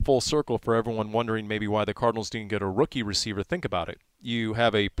 so to come full circle for everyone wondering maybe why the Cardinals didn't get a rookie receiver, think about it. You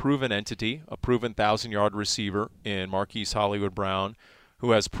have a proven entity, a proven 1,000-yard receiver in Marquise Hollywood Brown,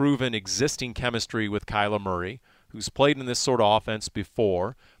 who has proven existing chemistry with Kyler Murray, who's played in this sort of offense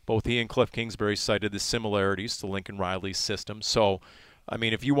before. Both he and Cliff Kingsbury cited the similarities to Lincoln Riley's system. So, I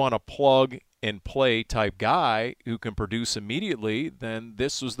mean, if you want a plug-and-play type guy who can produce immediately, then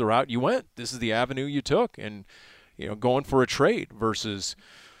this was the route you went. This is the avenue you took, and going for a trade versus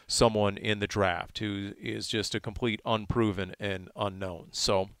someone in the draft who is just a complete unproven and unknown.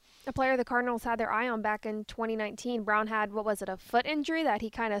 So, a player the Cardinals had their eye on back in 2019. Brown had, a foot injury that he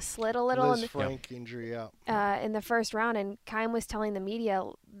kind of slid a little. Liz Frank injury, in the first round, and Keim was telling the media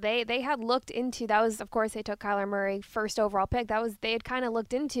they had looked into, that was, of course, they took Kyler Murray first overall pick. They had kind of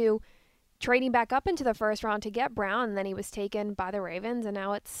looked into trading back up into the first round to get Brown, and then he was taken by the Ravens, and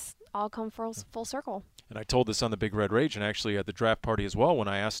now it's all come full circle. And I told this on the Big Red Rage, and actually at the draft party as well, when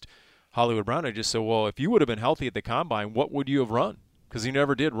I asked Hollywood Brown, I just said, well, if you would have been healthy at the Combine, what would you have run? Because he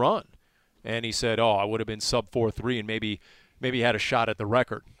never did run. And he said, I would have been sub 4.3 and maybe had a shot at the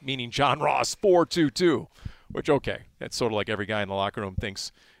record, meaning John Ross 4.22, which, okay, that's sort of like every guy in the locker room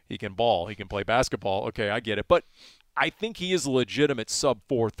thinks he can ball, he can play basketball. Okay, I get it. But I think he is a legitimate sub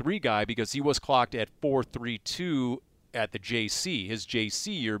 4.3 guy because he was clocked at 4.32 at the JC, his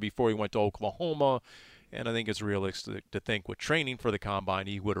JC year before he went to Oklahoma. And I think it's realistic to think with training for the Combine,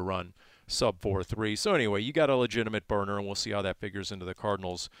 he would have run sub 4.3. So anyway, you got a legitimate burner, and we'll see how that figures into the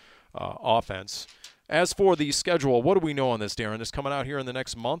Cardinals' offense. As for the schedule, what do we know on this, Darren? This coming out here in the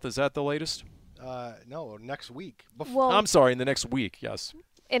next month? Is that the latest? No, next week. I'm sorry, in the next week. Yes.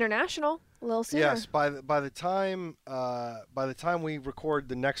 International, a little sooner. Yes, by the time we record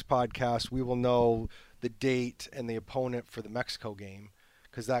the next podcast, we will know the date and the opponent for the Mexico game,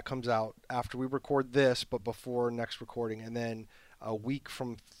 because that comes out after we record this, but before next recording. And then a week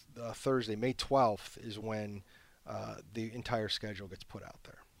from Thursday, May 12th, is when the entire schedule gets put out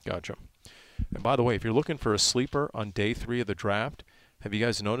there. Gotcha. And by the way, if you're looking for a sleeper on day 3 of the draft, have you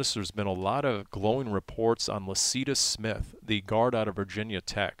guys noticed there's been a lot of glowing reports on Lecitus Smith, the guard out of Virginia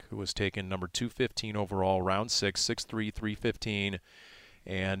Tech, who was taken number 215 overall, round 6, 6'3", 315.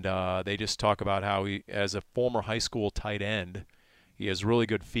 And they just talk about how he, as a former high school tight end, he has really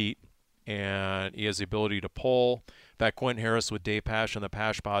good feet, and he has the ability to pull. In fact, Quentin Harris with Dave Pasch on the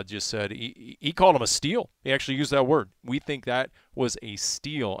Pasch Pod just said he called him a steal. He actually used that word. We think that was a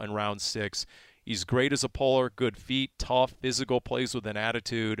steal in round 6. He's great as a puller, good feet, tough, physical, plays with an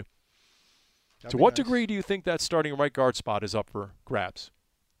attitude. To what degree do you think that starting right guard spot is up for grabs?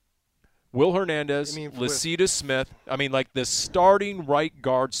 Will Hernandez, Lecitus Smith, like the starting right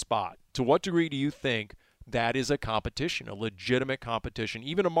guard spot, to what degree do you think that is a competition, a legitimate competition?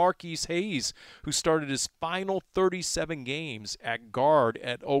 Even a Marquise Hayes, who started his final 37 games at guard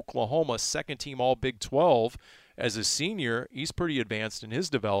at Oklahoma, second team All Big 12 as a senior, he's pretty advanced in his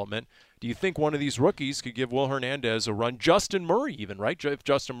development. Do you think one of these rookies could give Will Hernandez a run? Justin Murray even, right? If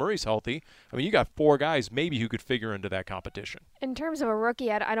Justin Murray's healthy. You got 4 guys maybe who could figure into that competition. In terms of a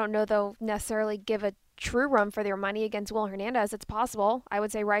rookie, I don't know they'll necessarily give a true run for their money against Will Hernandez. It's possible. I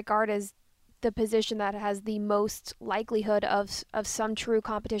would say right guard is the position that has the most likelihood of some true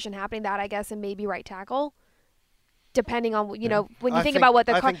competition happening. That, I guess, and maybe right tackle, depending on when you think about what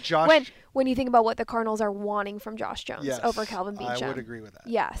the when you think about what the Cardinals are wanting from Josh Jones over Kelvin Beachum. I would agree with that.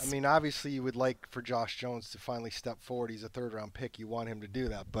 Yes. Obviously you would like for Josh Jones to finally step forward. He's a 3rd-round pick. You want him to do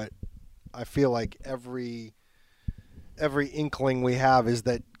that, but I feel like every inkling we have is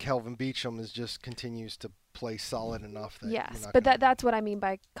that Kelvin Beachum just continues to play solid enough that yes, but that's what I mean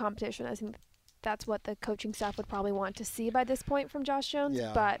by competition. I think that's what the coaching staff would probably want to see by this point from Josh Jones.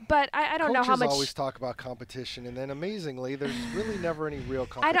 Yeah. But I don't know how much. Coaches always talk about competition, and then amazingly, there's really never any real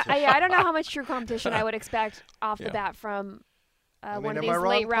competition. I don't know how much true competition I would expect off the bat from one of these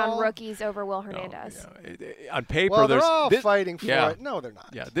late-round rookies over Will Hernandez. On paper, well, they're all fighting for it. No, they're not.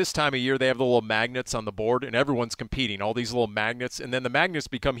 Yeah, this time of year, they have the little magnets on the board, and everyone's competing, all these little magnets, and then the magnets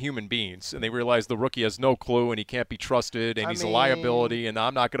become human beings, and they realize the rookie has no clue, and he can't be trusted, and he's a liability, and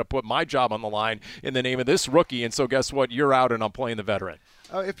I'm not going to put my job on the line in the name of this rookie, and so guess what? You're out, and I'm playing the veteran.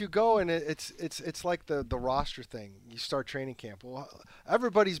 If you go and it's like the roster thing. You start training camp. Well,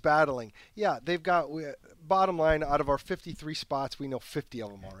 everybody's battling. Yeah, they've got bottom line, out of our 53 spots, we know 50 of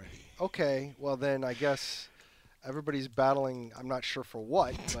them already. Okay, well then I guess everybody's battling. I'm not sure for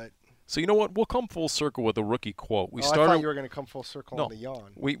what, but. So you know what? We'll come full circle with a rookie quote. I thought you were going to come full circle on the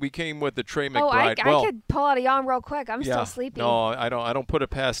yawn. We came with the Trey McBride. I could pull out a yawn real quick. I'm still sleepy. No, I don't put it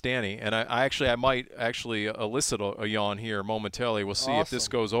past Danny. And I might actually elicit a yawn here momentarily. We'll see if this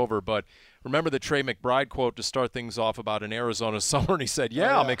goes over. But remember the Trey McBride quote to start things off about an Arizona summer, and he said,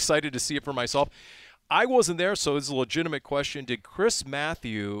 I'm excited to see it for myself. I wasn't there, so it's a legitimate question. Did Chris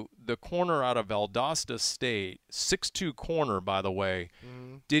Matthew, the corner out of Valdosta State, 6'2" corner, by the way,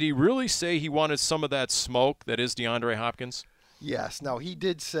 did he really say he wanted some of that smoke that is DeAndre Hopkins? Yes. Now, he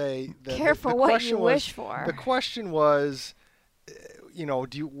did say that. Careful what you wish for. The question was, are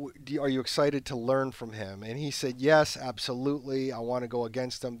you excited to learn from him? And he said, yes, absolutely. I want to go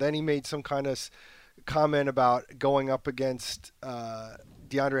against him. Then he made some kind of comment about going up against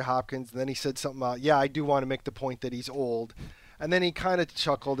DeAndre Hopkins, and then he said something about, I do want to make the point that he's old. And then he kind of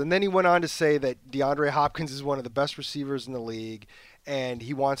chuckled, and then he went on to say that DeAndre Hopkins is one of the best receivers in the league, and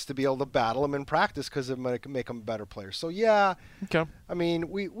he wants to be able to battle him in practice because it might make him a better player. So, okay. I mean,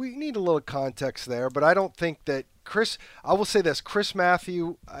 we need a little context there, but I don't think that I will say this, Chris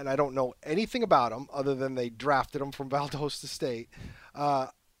Matthew, and I don't know anything about him other than they drafted him from Valdosta State,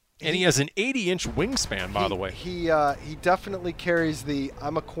 and he has an 80-inch wingspan, by the way. He definitely carries the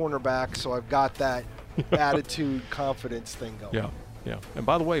I'm a cornerback, so I've got that attitude, confidence thing going. Yeah. And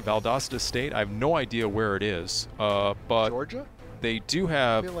by the way, Valdosta State, I have no idea where it is. But Georgia? They do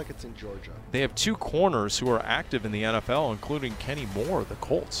have. I feel like it's in Georgia. They have 2 corners who are active in the NFL, including Kenny Moore, the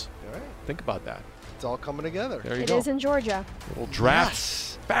Colts. All right. Think about that. It's all coming together. There you go. It is in Georgia. Little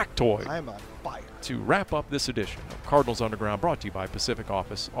draft factoid. I'm on fire. To wrap up this edition of Cardinals Underground, brought to you by Pacific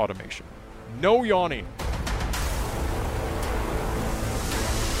Office Automation. No yawning.